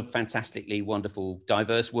 What a fantastically wonderful,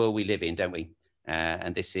 diverse world we live in, don't we?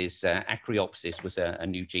 And this is Acreopsis was a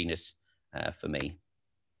new genus for me.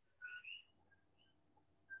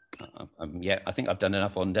 Yeah, I think I've done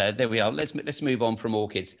enough on there. There we are. Let's move on from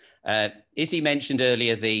orchids. Izzy mentioned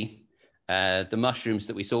earlier the mushrooms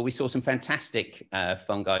that we saw. We saw some fantastic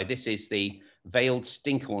fungi. This is the veiled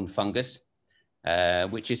stinkhorn fungus,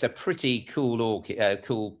 which is a pretty cool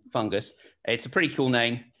cool fungus. It's a pretty cool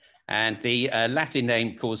name, and the Latin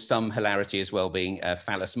name caused some hilarity as well, being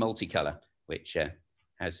Phallus multicolor, which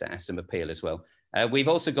has some appeal as well. We've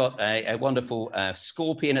also got a wonderful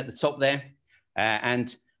scorpion at the top there,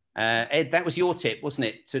 and Ed, that was your tip, wasn't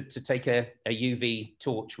it, to take a UV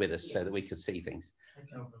torch with us, yes, so that we could see things?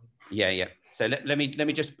 Yeah. So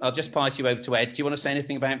I'll just pass you over to Ed. Do you want to say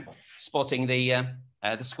anything about spotting the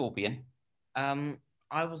scorpion?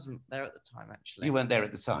 I wasn't there at the time, actually. You weren't there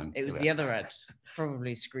at the time. It was the other Ed,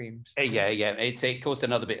 probably screamed. Yeah. It caused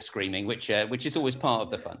another bit of screaming, which is always part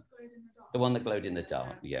of the fun. The one that glowed in the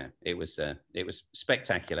dark. Yeah, it was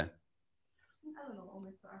spectacular.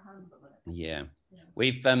 Yeah.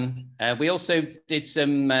 We also did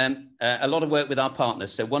a lot of work with our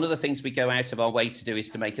partners. So one of the things we go out of our way to do is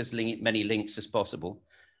to make as many links as possible.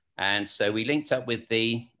 And so we linked up with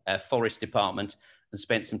the forest department and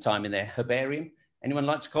spent some time in their herbarium. Anyone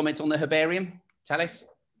like to comment on the herbarium? Talis?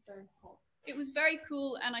 It was very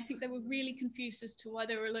cool, and I think they were really confused as to why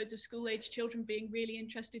there were loads of school-age children being really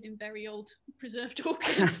interested in very old preserved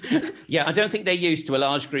orchids. Yeah, I don't think they're used to a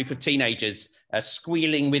large group of teenagers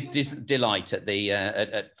squealing with delight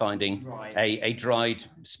at finding a dried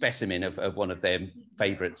specimen of one of their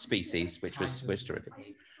favourite species, which was terrific.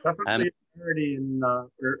 Definitely already in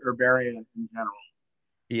herbaria in general.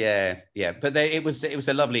 Yeah, but it was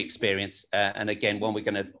a lovely experience, and again, one we're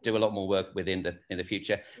going to do a lot more work with in the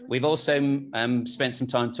future. We've also spent some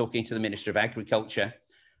time talking to the Minister of Agriculture,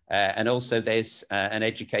 and also there's an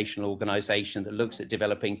educational organisation that looks at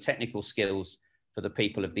developing technical skills for the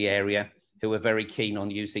people of the area, who are very keen on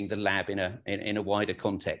using the lab in a wider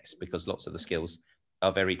context, because lots of the skills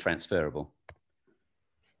are very transferable.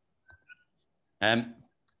 I'm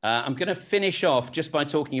going to finish off just by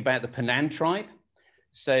talking about the Penan tribe.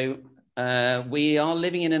 So we are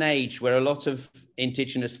living in an age where a lot of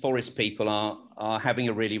indigenous forest people are having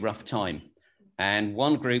a really rough time. And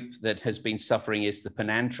one group that has been suffering is the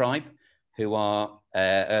Penan tribe, who are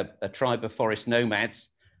a tribe of forest nomads.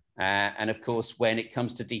 And of course, when it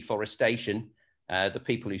comes to deforestation, the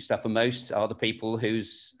people who suffer most are the people who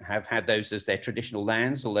have had those as their traditional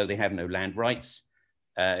lands, although they have no land rights,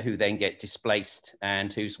 who then get displaced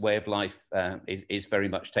and whose way of life is very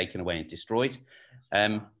much taken away and destroyed.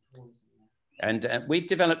 We've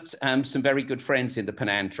developed some very good friends in the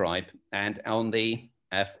Penan tribe, and on the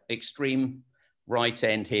extreme right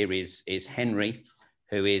end here is Henry,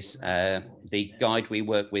 who is the guide we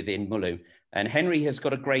work with in Mulu. And Henry has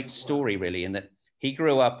got a great story, really, in that he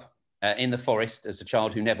grew up in the forest as a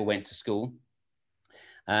child who never went to school.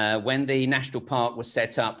 When the national park was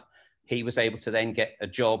set up, he was able to then get a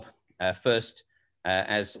job first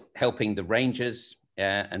as helping the rangers,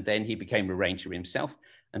 and then he became a ranger himself.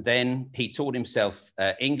 And then he taught himself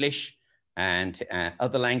English and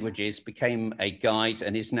other languages, became a guide,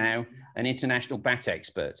 and is now an international bat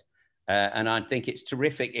expert. And I think it's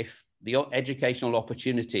terrific if the educational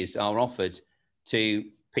opportunities are offered to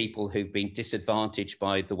people who've been disadvantaged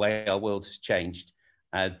by the way our world has changed.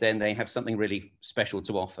 then they have something really special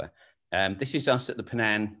to offer. This is us at the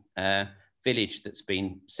Penang village that's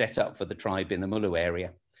been set up for the tribe in the Mulu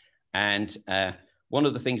area. And one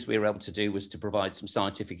of the things we were able to do was to provide some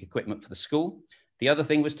scientific equipment for the school. The other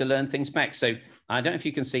thing was to learn things back. So I don't know if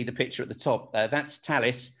you can see the picture at the top. That's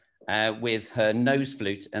Talis with her nose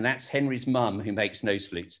flute, and that's Henry's mum who makes nose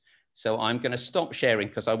flutes. So I'm going to stop sharing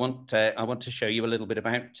because I want to show you a little bit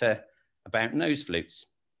about nose flutes.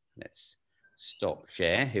 Let's stop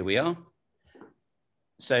share. Here we are.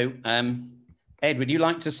 So Ed, would you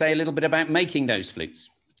like to say a little bit about making nose flutes?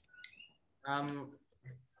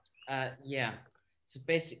 Yeah. So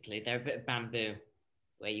basically, they're a bit of bamboo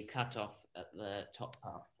where you cut off at the top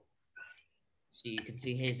part. So you can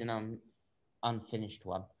see here's an unfinished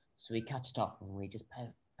one. So we cut it off and we just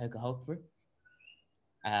poke a hole through.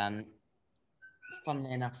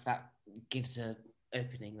 Funnily enough, that gives an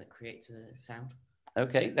opening that creates a sound.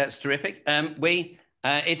 Okay, that's terrific.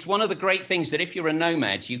 It's one of the great things that if you're a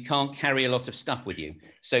nomad, you can't carry a lot of stuff with you.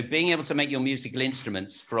 So being able to make your musical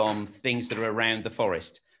instruments from things that are around the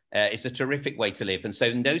forest is a terrific way to live. And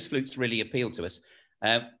so nose flutes really appeal to us.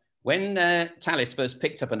 When Talis first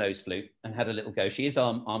picked up a nose flute and had a little go, she is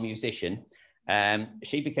our musician.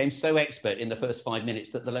 She became so expert in the first 5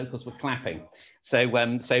 minutes that the locals were clapping. So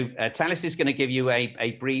Talis is going to give you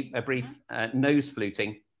a brief nose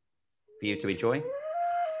fluting for you to enjoy.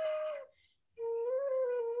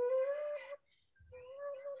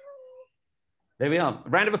 There we are. A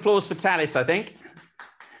round of applause for Talis, I think.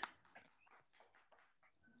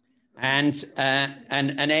 And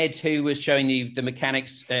Ed, who was showing you the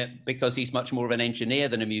mechanics, because he's much more of an engineer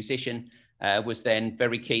than a musician, was then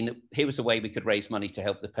very keen that here was a way we could raise money to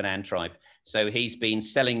help the Penang tribe. So he's been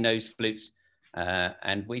selling nose flutes,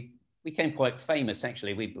 and we became quite famous,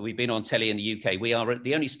 actually. We've been on telly in the UK. We are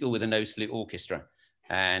the only school with a nose flute orchestra,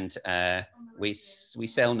 and we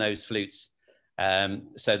sell nose flutes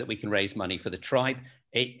so that we can raise money for the tribe.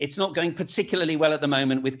 It's not going particularly well at the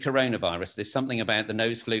moment with coronavirus. There's something about the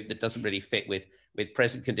nose flute that doesn't really fit with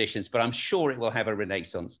present conditions, but I'm sure it will have a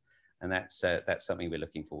renaissance, and that's something we're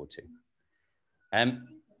looking forward to.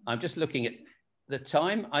 I'm just looking at the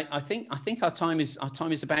time. I think our time is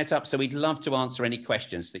about up. So we'd love to answer any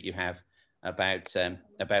questions that you have about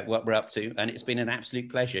what we're up to, and it's been an absolute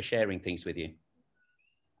pleasure sharing things with you.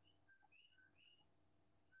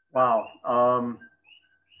 Wow,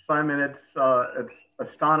 Simon, it's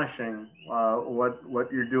astonishing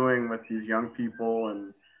what you're doing with these young people,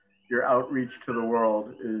 and your outreach to the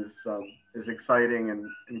world is exciting and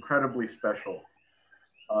incredibly special.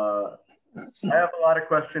 I have a lot of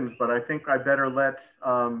questions, but I think I better let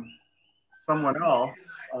someone else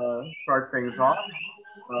start things off.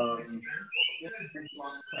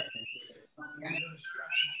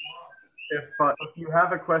 If you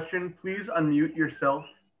have a question, please unmute yourself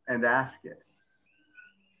and ask it.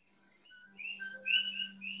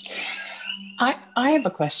 I have a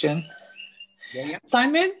question. Yeah.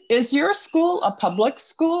 Simon, is your school a public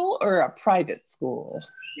school or a private school?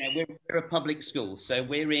 Yeah, we're a public school. So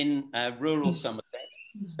we're in rural Somerset.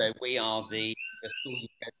 So we are the school you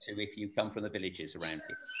go to if you come from the villages around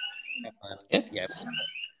here.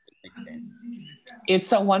 It's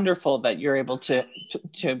so wonderful that you're able to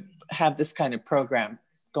have this kind of program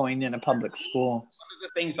going in a public school. One of the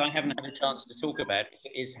things I haven't had a chance to talk about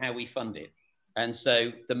is how we fund it. And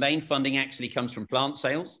so the main funding actually comes from plant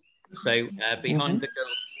sales. So behind the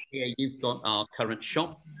girls here, you've got our current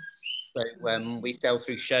shop. So we sell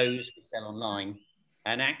through shows, we sell online.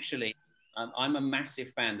 And actually, I'm a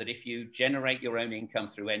massive fan that if you generate your own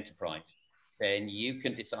income through enterprise, then you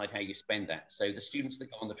can decide how you spend that. So the students that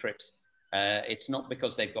go on the trips, it's not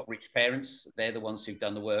because they've got rich parents, they're the ones who've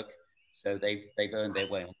done the work. So they've earned their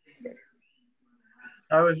way on.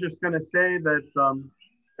 I was just going to say that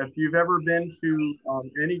if you've ever been to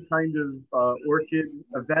any kind of orchid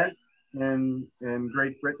event in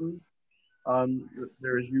Great Britain,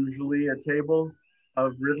 there's usually a table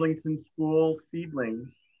of Writhlington School seedlings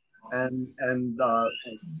and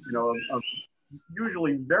you know,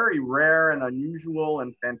 usually very rare and unusual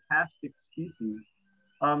and fantastic species,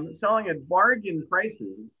 selling at bargain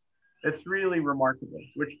prices. It's really remarkable,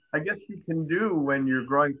 which I guess you can do when you're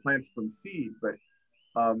growing plants from seed, but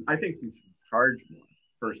I think you should charge more.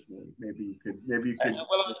 Personally, maybe you could maybe you could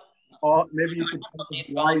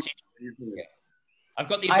I've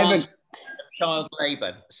got the advantage of child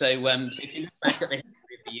labour. So if you look back at the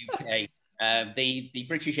history of the UK, the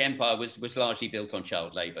British Empire was largely built on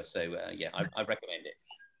child labour. So yeah, I recommend it.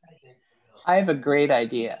 I have a great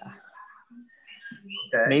idea.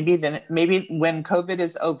 Okay. Maybe when COVID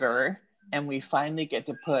is over and we finally get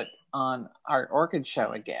to put on our orchid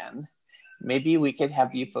show again, maybe we could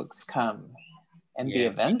have you folks come and be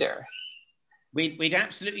a vendor. We'd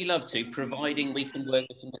absolutely love to, providing we can work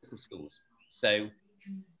with some local schools. So,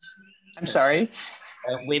 I'm sorry?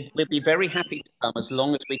 We'd be very happy to come as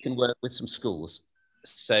long as we can work with some schools.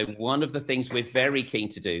 So one of the things we're very keen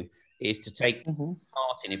to do is to take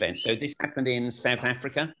part in events. So this happened in South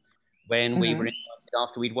Africa when we were invited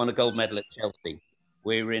after we'd won a gold medal at Chelsea.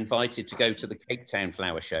 We were invited to go to the Cape Town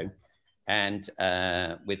Flower Show, and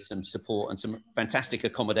with some support and some fantastic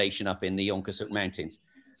accommodation up in the Yonkasook Mountains.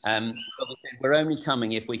 But we said, we're only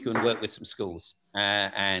coming if we can work with some schools.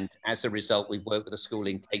 And as a result, we've worked with a school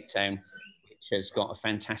in Cape Town, which has got a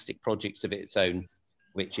fantastic project of its own,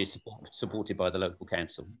 which is supported by the local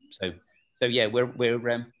council. So yeah, we're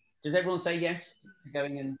does everyone say yes to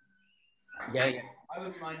going in? Yeah. I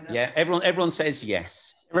wouldn't mind that. Yeah, everyone says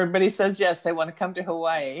yes. Everybody says yes, they want to come to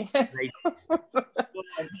Hawaii. I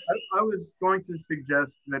was going to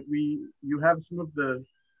suggest that you have some of the,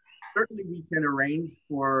 certainly we can arrange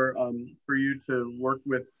for you to work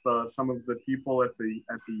with some of the people at the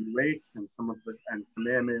UH and some of the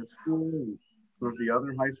Kamehameha School and some of the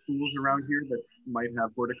other high schools around here that might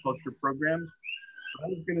have horticulture programs. I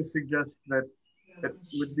was going to suggest that it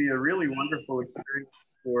would be a really wonderful experience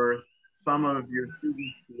for some of your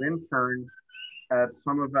students to intern at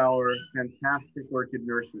some of our fantastic orchid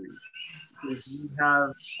nurseries. Because we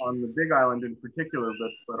have on the Big Island in particular,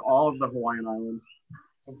 but all of the Hawaiian Islands,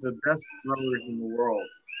 of the best growers in the world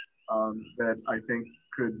that I think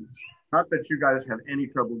could, not that you guys have any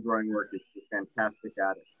trouble growing orchids, you're fantastic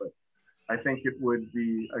at it, but I think it would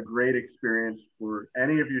be a great experience for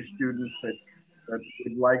any of your students that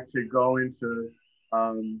would like to go into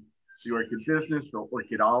the orchid business or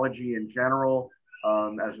orchidology in general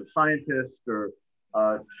as a scientist, or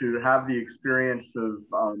to have the experience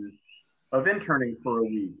of interning for a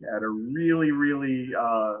week at a really, really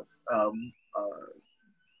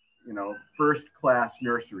first-class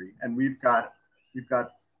nursery, and we've got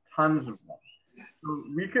tons of them. So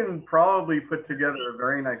we can probably put together a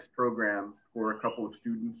very nice program for a couple of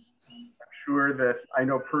students. I'm sure that I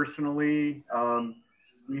know personally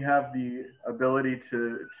we have the ability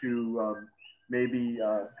to maybe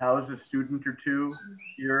house a student or two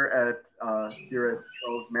here at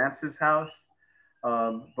Charles Mance's house,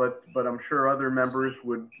 but I'm sure other members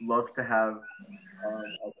would love to have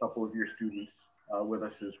a couple of your students with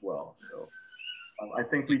us as well. So I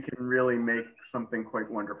think we can really make something quite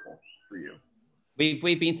wonderful for you.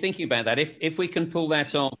 We've been thinking about that. If we can pull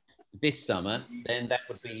that off this summer, then that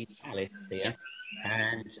would be Alice here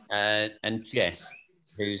and Jess,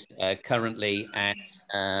 who's currently at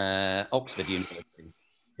Oxford University,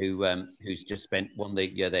 who's just spent 1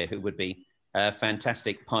 year there, who would be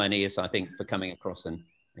fantastic pioneers, I think, for coming across and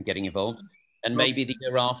getting involved. And maybe the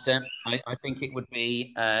year after, I think it would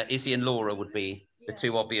be Izzy and Laura would be the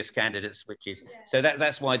two obvious candidates, which is, so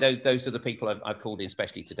that's why those are the people I've called in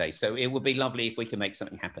especially today. So it would be lovely if we can make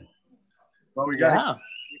something happen. Well, we got to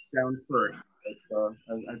get down first. But,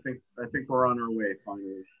 I think we're on our way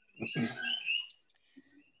finally.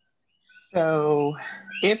 So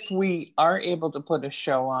if we are able to put a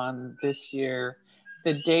show on this year,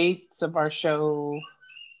 the dates of our show,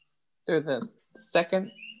 they're the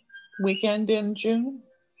second weekend in June.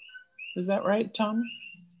 Is that right, Tom?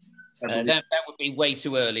 That would be way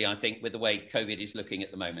too early, I think, with the way COVID is looking at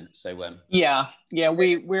the moment. So yeah,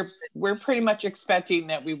 we're pretty much expecting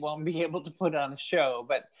that we won't be able to put on a show,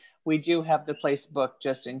 but we do have the place booked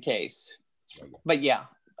just in case. But yeah,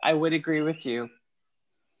 I would agree with you.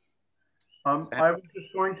 I was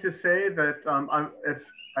just going to say that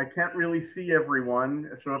I can't really see everyone,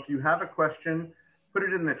 so if you have a question, put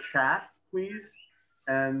it in the chat, please.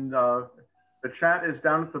 And the chat is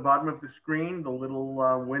down at the bottom of the screen, the little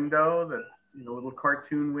window, that little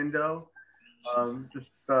cartoon window. Just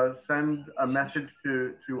send a message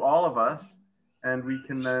to all of us, and we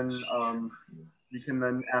can then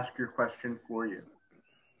ask your question for you.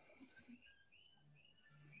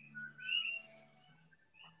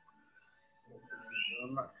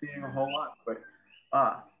 I'm not seeing a whole lot, but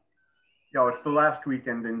it's the last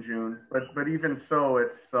weekend in June. But even so,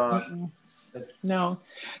 it's no,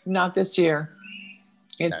 not this year.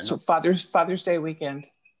 It's Father's Day weekend.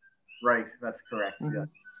 Right, that's correct. Mm-hmm. Yeah.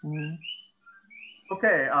 Mm-hmm.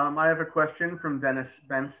 Okay, I have a question from Dennis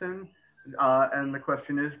Benson, and the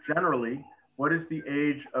question is: generally, what is the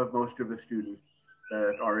age of most of the students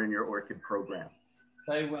that are in your orchid program?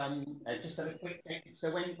 So just have a quick check. So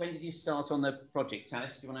when did you start on the project,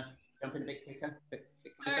 Alice? Do you want to jump in a bit quicker? So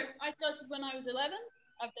I started when I was 11.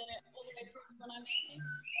 I've done it all the way through when I'm 18.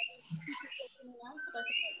 But I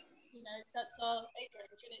think that's our age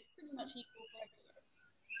range, and it's pretty much equal for everyone.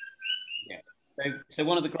 Yeah. So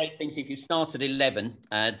one of the great things, if you start at 11,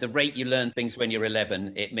 the rate you learn things when you're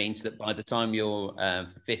 11, it means that by the time you're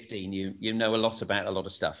 15, you know a lot about a lot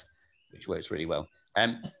of stuff, which works really well.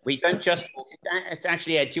 We don't just, it's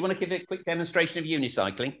actually, Ed, do you want to give a quick demonstration of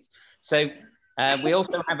unicycling? So we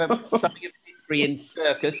also have something of history in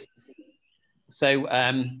circus. So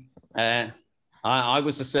I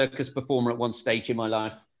was a circus performer at one stage in my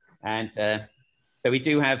life. And so we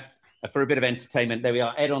do have, for a bit of entertainment, there we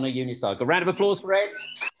are, Ed on a unicycle. Round of applause for Ed.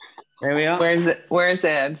 There we are. Where's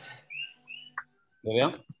Ed? There we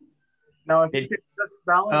are. Now, if you could just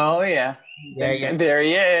balance. Oh, yeah. Yeah. There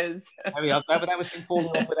he is. There we are. But that was him falling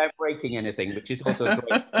off without breaking anything, which is also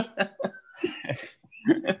great.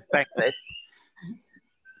 Thanks, Ed.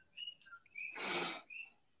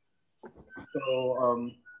 So,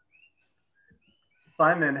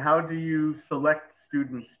 Simon, how do you select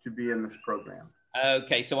students to be in this program?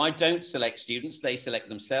 Okay, so I don't select students, they select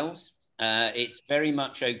themselves. It's very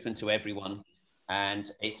much open to everyone,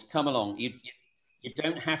 and it's come along. You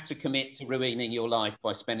don't have to commit to ruining your life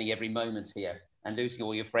by spending every moment here and losing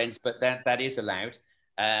all your friends, but that is allowed.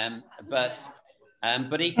 But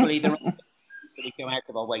equally, there are students that we go out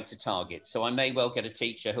of our way to target. So I may well get a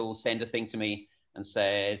teacher who will send a thing to me and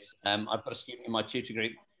says, I've got a student in my tutor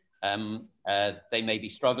group. They may be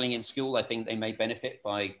struggling in school. I think they may benefit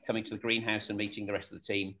by coming to the greenhouse and meeting the rest of the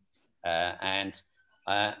team.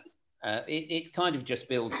 It kind of just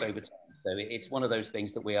builds over time. So it's one of those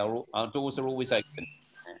things that our doors are always open,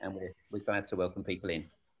 and we're glad to welcome people in.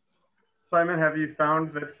 Simon, have you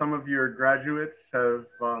found that some of your graduates have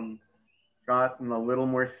gotten a little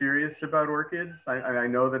more serious about orchids? I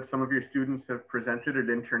know that some of your students have presented at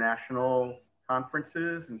international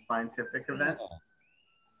conferences and scientific events.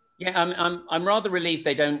 Yeah, I'm rather relieved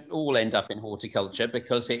they don't all end up in horticulture,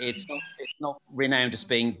 because it's not renowned as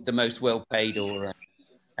being the most well-paid or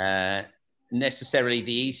necessarily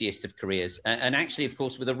the easiest of careers. And actually, of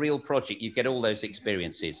course, with a real project, you get all those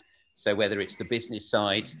experiences. So whether it's the business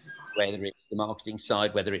side, whether it's the marketing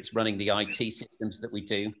side, whether it's running the IT systems that we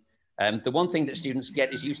do, the one thing that students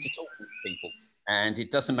get is used to talking to people. And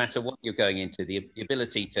it doesn't matter what you're going into, the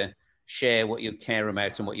ability to share what you care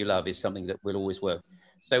about and what you love is something that will always work.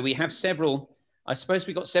 So we have several, I suppose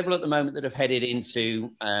we've got several at the moment that have headed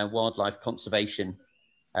into wildlife conservation,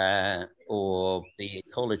 or the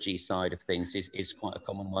ecology side of things is quite a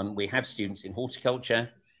common one. We have students in horticulture,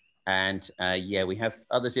 and yeah, we have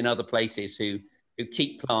others in other places who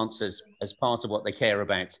keep plants as part of what they care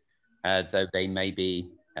about, though they may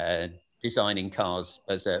be designing cars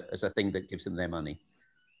as a thing that gives them their money.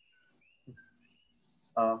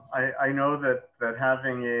 I know that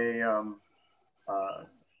having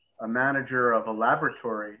a manager of a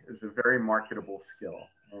laboratory is a very marketable skill.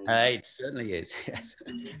 It certainly is, yes.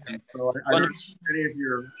 So I don't know if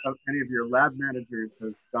any of your lab managers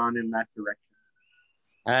have gone in that direction.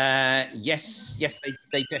 Yes,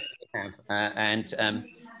 they definitely have.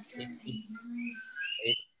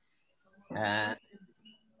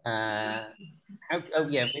 Oh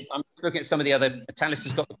yeah, I'm looking at some of the other, Talis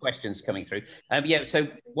has got the questions coming through. Yeah, so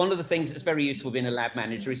one of the things that's very useful being a lab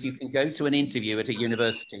manager is you can go to an interview at a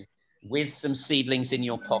university with some seedlings in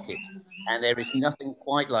your pocket, and there is nothing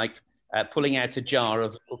quite like pulling out a jar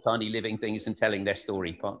of little tiny living things and telling their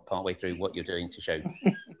story partway through what you're doing to show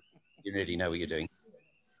you really know what you're doing.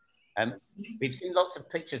 We've seen lots of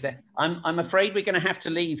pictures there. I'm afraid we're going to have to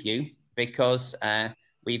leave you because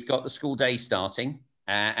we've got the school day starting.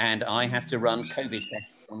 And I have to run COVID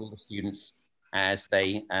tests on all the students as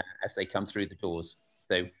they come through the doors.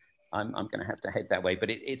 So I'm going to have to head that way. But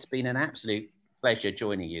it's been an absolute pleasure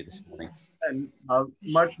joining you this morning. And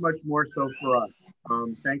much more so for us.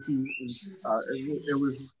 Thank you. It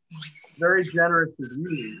was very generous of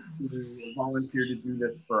you to volunteer to do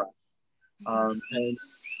this for us. And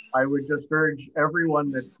I would just urge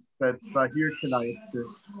everyone that's here tonight to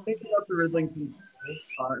think about the Writhlington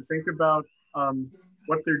School, think about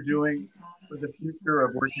what they're doing for the future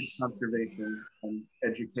of orchid conservation and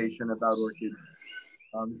education about orchids.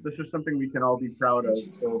 This is something we can all be proud of.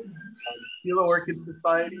 So Hilo Orchid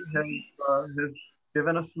Society has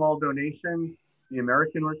given a small donation. The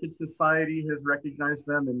American Orchid Society has recognized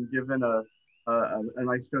them and given a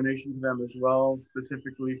nice donation to them as well,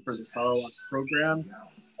 specifically for the Sarawak program.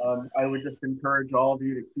 I would just encourage all of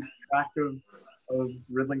you to keep track of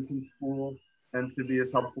Writhlington School and to be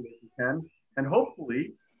as helpful as you can. And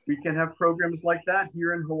hopefully we can have programs like that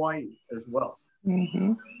here in Hawaii as well.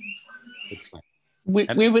 Mm-hmm.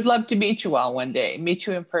 We would love to meet you all one day, meet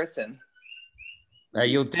you in person.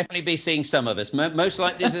 You'll definitely be seeing some of us. Most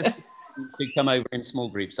likely to come over in small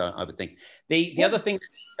groups, I would think. The other thing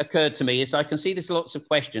that occurred to me is I can see there's lots of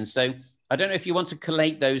questions. So I don't know if you want to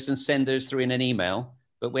collate those and send those through in an email,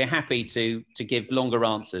 but we're happy to give longer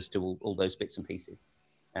answers to all those bits and pieces.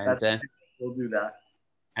 And we'll do that.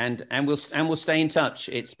 And we'll stay in touch.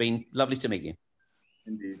 It's been lovely to meet you.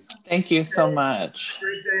 Indeed. Thank you so much.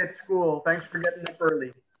 Great day at school. Thanks for getting up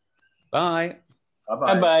early. Bye.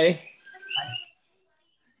 Bye-bye. Bye-bye.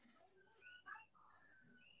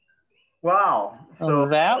 Wow. So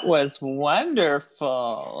that was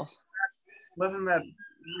wonderful. Wasn't that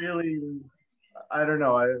really, I don't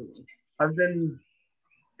know.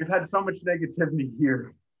 We've had so much negativity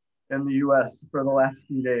here in the US for the last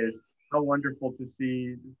few days. How wonderful to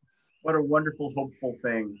see, what a wonderful, hopeful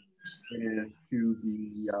thing it is to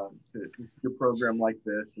be, to see a program like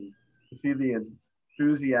this and to see the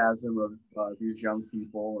enthusiasm of these young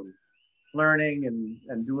people and learning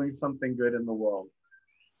and doing something good in the world.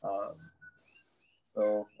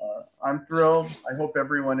 So I'm thrilled. I hope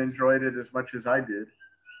everyone enjoyed it as much as I did.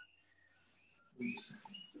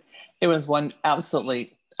 It was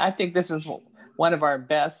absolutely, I think this is one of our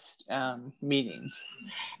best meetings.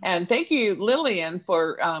 And thank you, Lillian,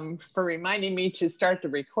 for reminding me to start the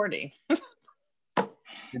recording.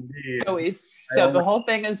 Indeed. So the whole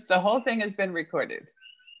thing has been recorded.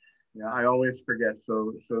 Yeah, I always forget.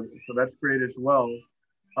 So that's great as well.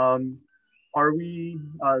 Are we,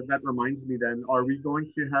 that reminds me then, are we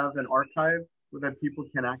going to have an archive that people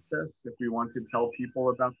can access if we want to tell people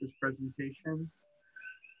about this presentation?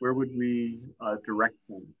 Where would we direct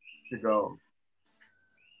them to go?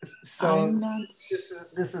 So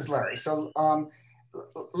this is Larry. So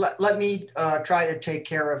let me try to take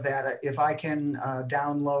care of that. If I can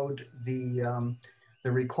download the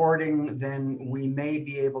recording, then we may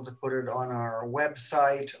be able to put it on our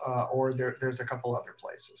website, or there's a couple other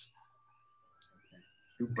places.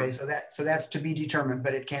 Okay, so that's to be determined,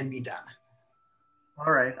 but it can be done.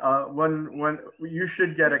 All right. When you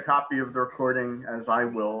should get a copy of the recording, as I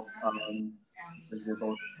will. As we're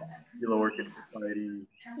both Hilo Orchid Society.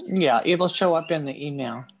 Yeah, it'll show up in the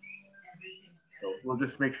email. So we'll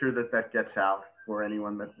just make sure that that gets out for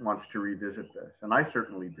anyone that wants to revisit this, and I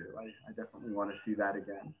certainly do. I definitely want to see that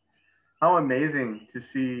again. How amazing to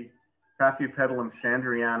see Paphiopedilum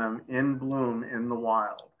sandrianum in bloom in the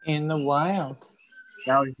wild. In the wild.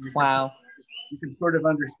 Now wow. You can sort of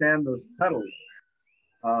understand those petals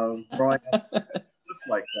growing up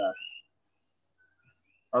like that.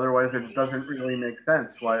 Otherwise, it doesn't really make sense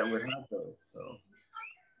why it would have those. So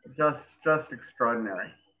just extraordinary.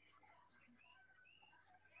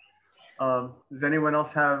 Does anyone else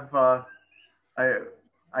have,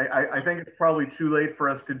 I think it's probably too late for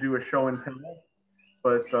us to do a show and tell,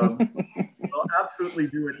 but we'll absolutely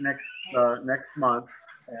do it next month,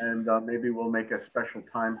 and maybe we'll make a special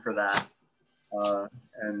time for that,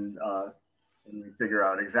 and we figure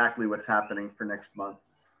out exactly what's happening for next month.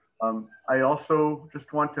 I also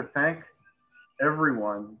just want to thank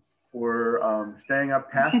everyone for staying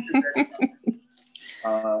up past your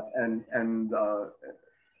bedtime, and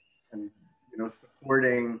you know,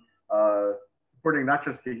 supporting not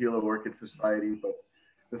just the Hilo Orchid Society, but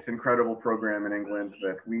this incredible program in England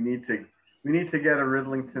that we need to get a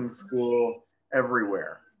Writhlington School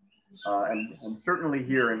everywhere, and certainly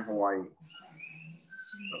here in Hawaii.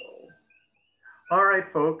 So, all right,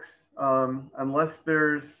 folks. Unless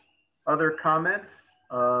there's other comments,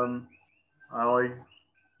 I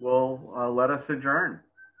will let us adjourn,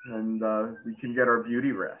 and we can get our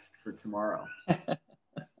beauty rest for tomorrow.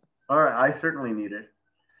 All right, I certainly need it.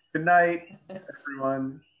 Good night,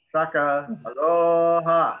 everyone. Shaka,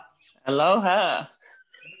 aloha. Aloha.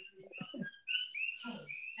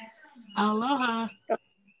 Aloha.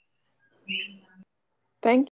 Thank you.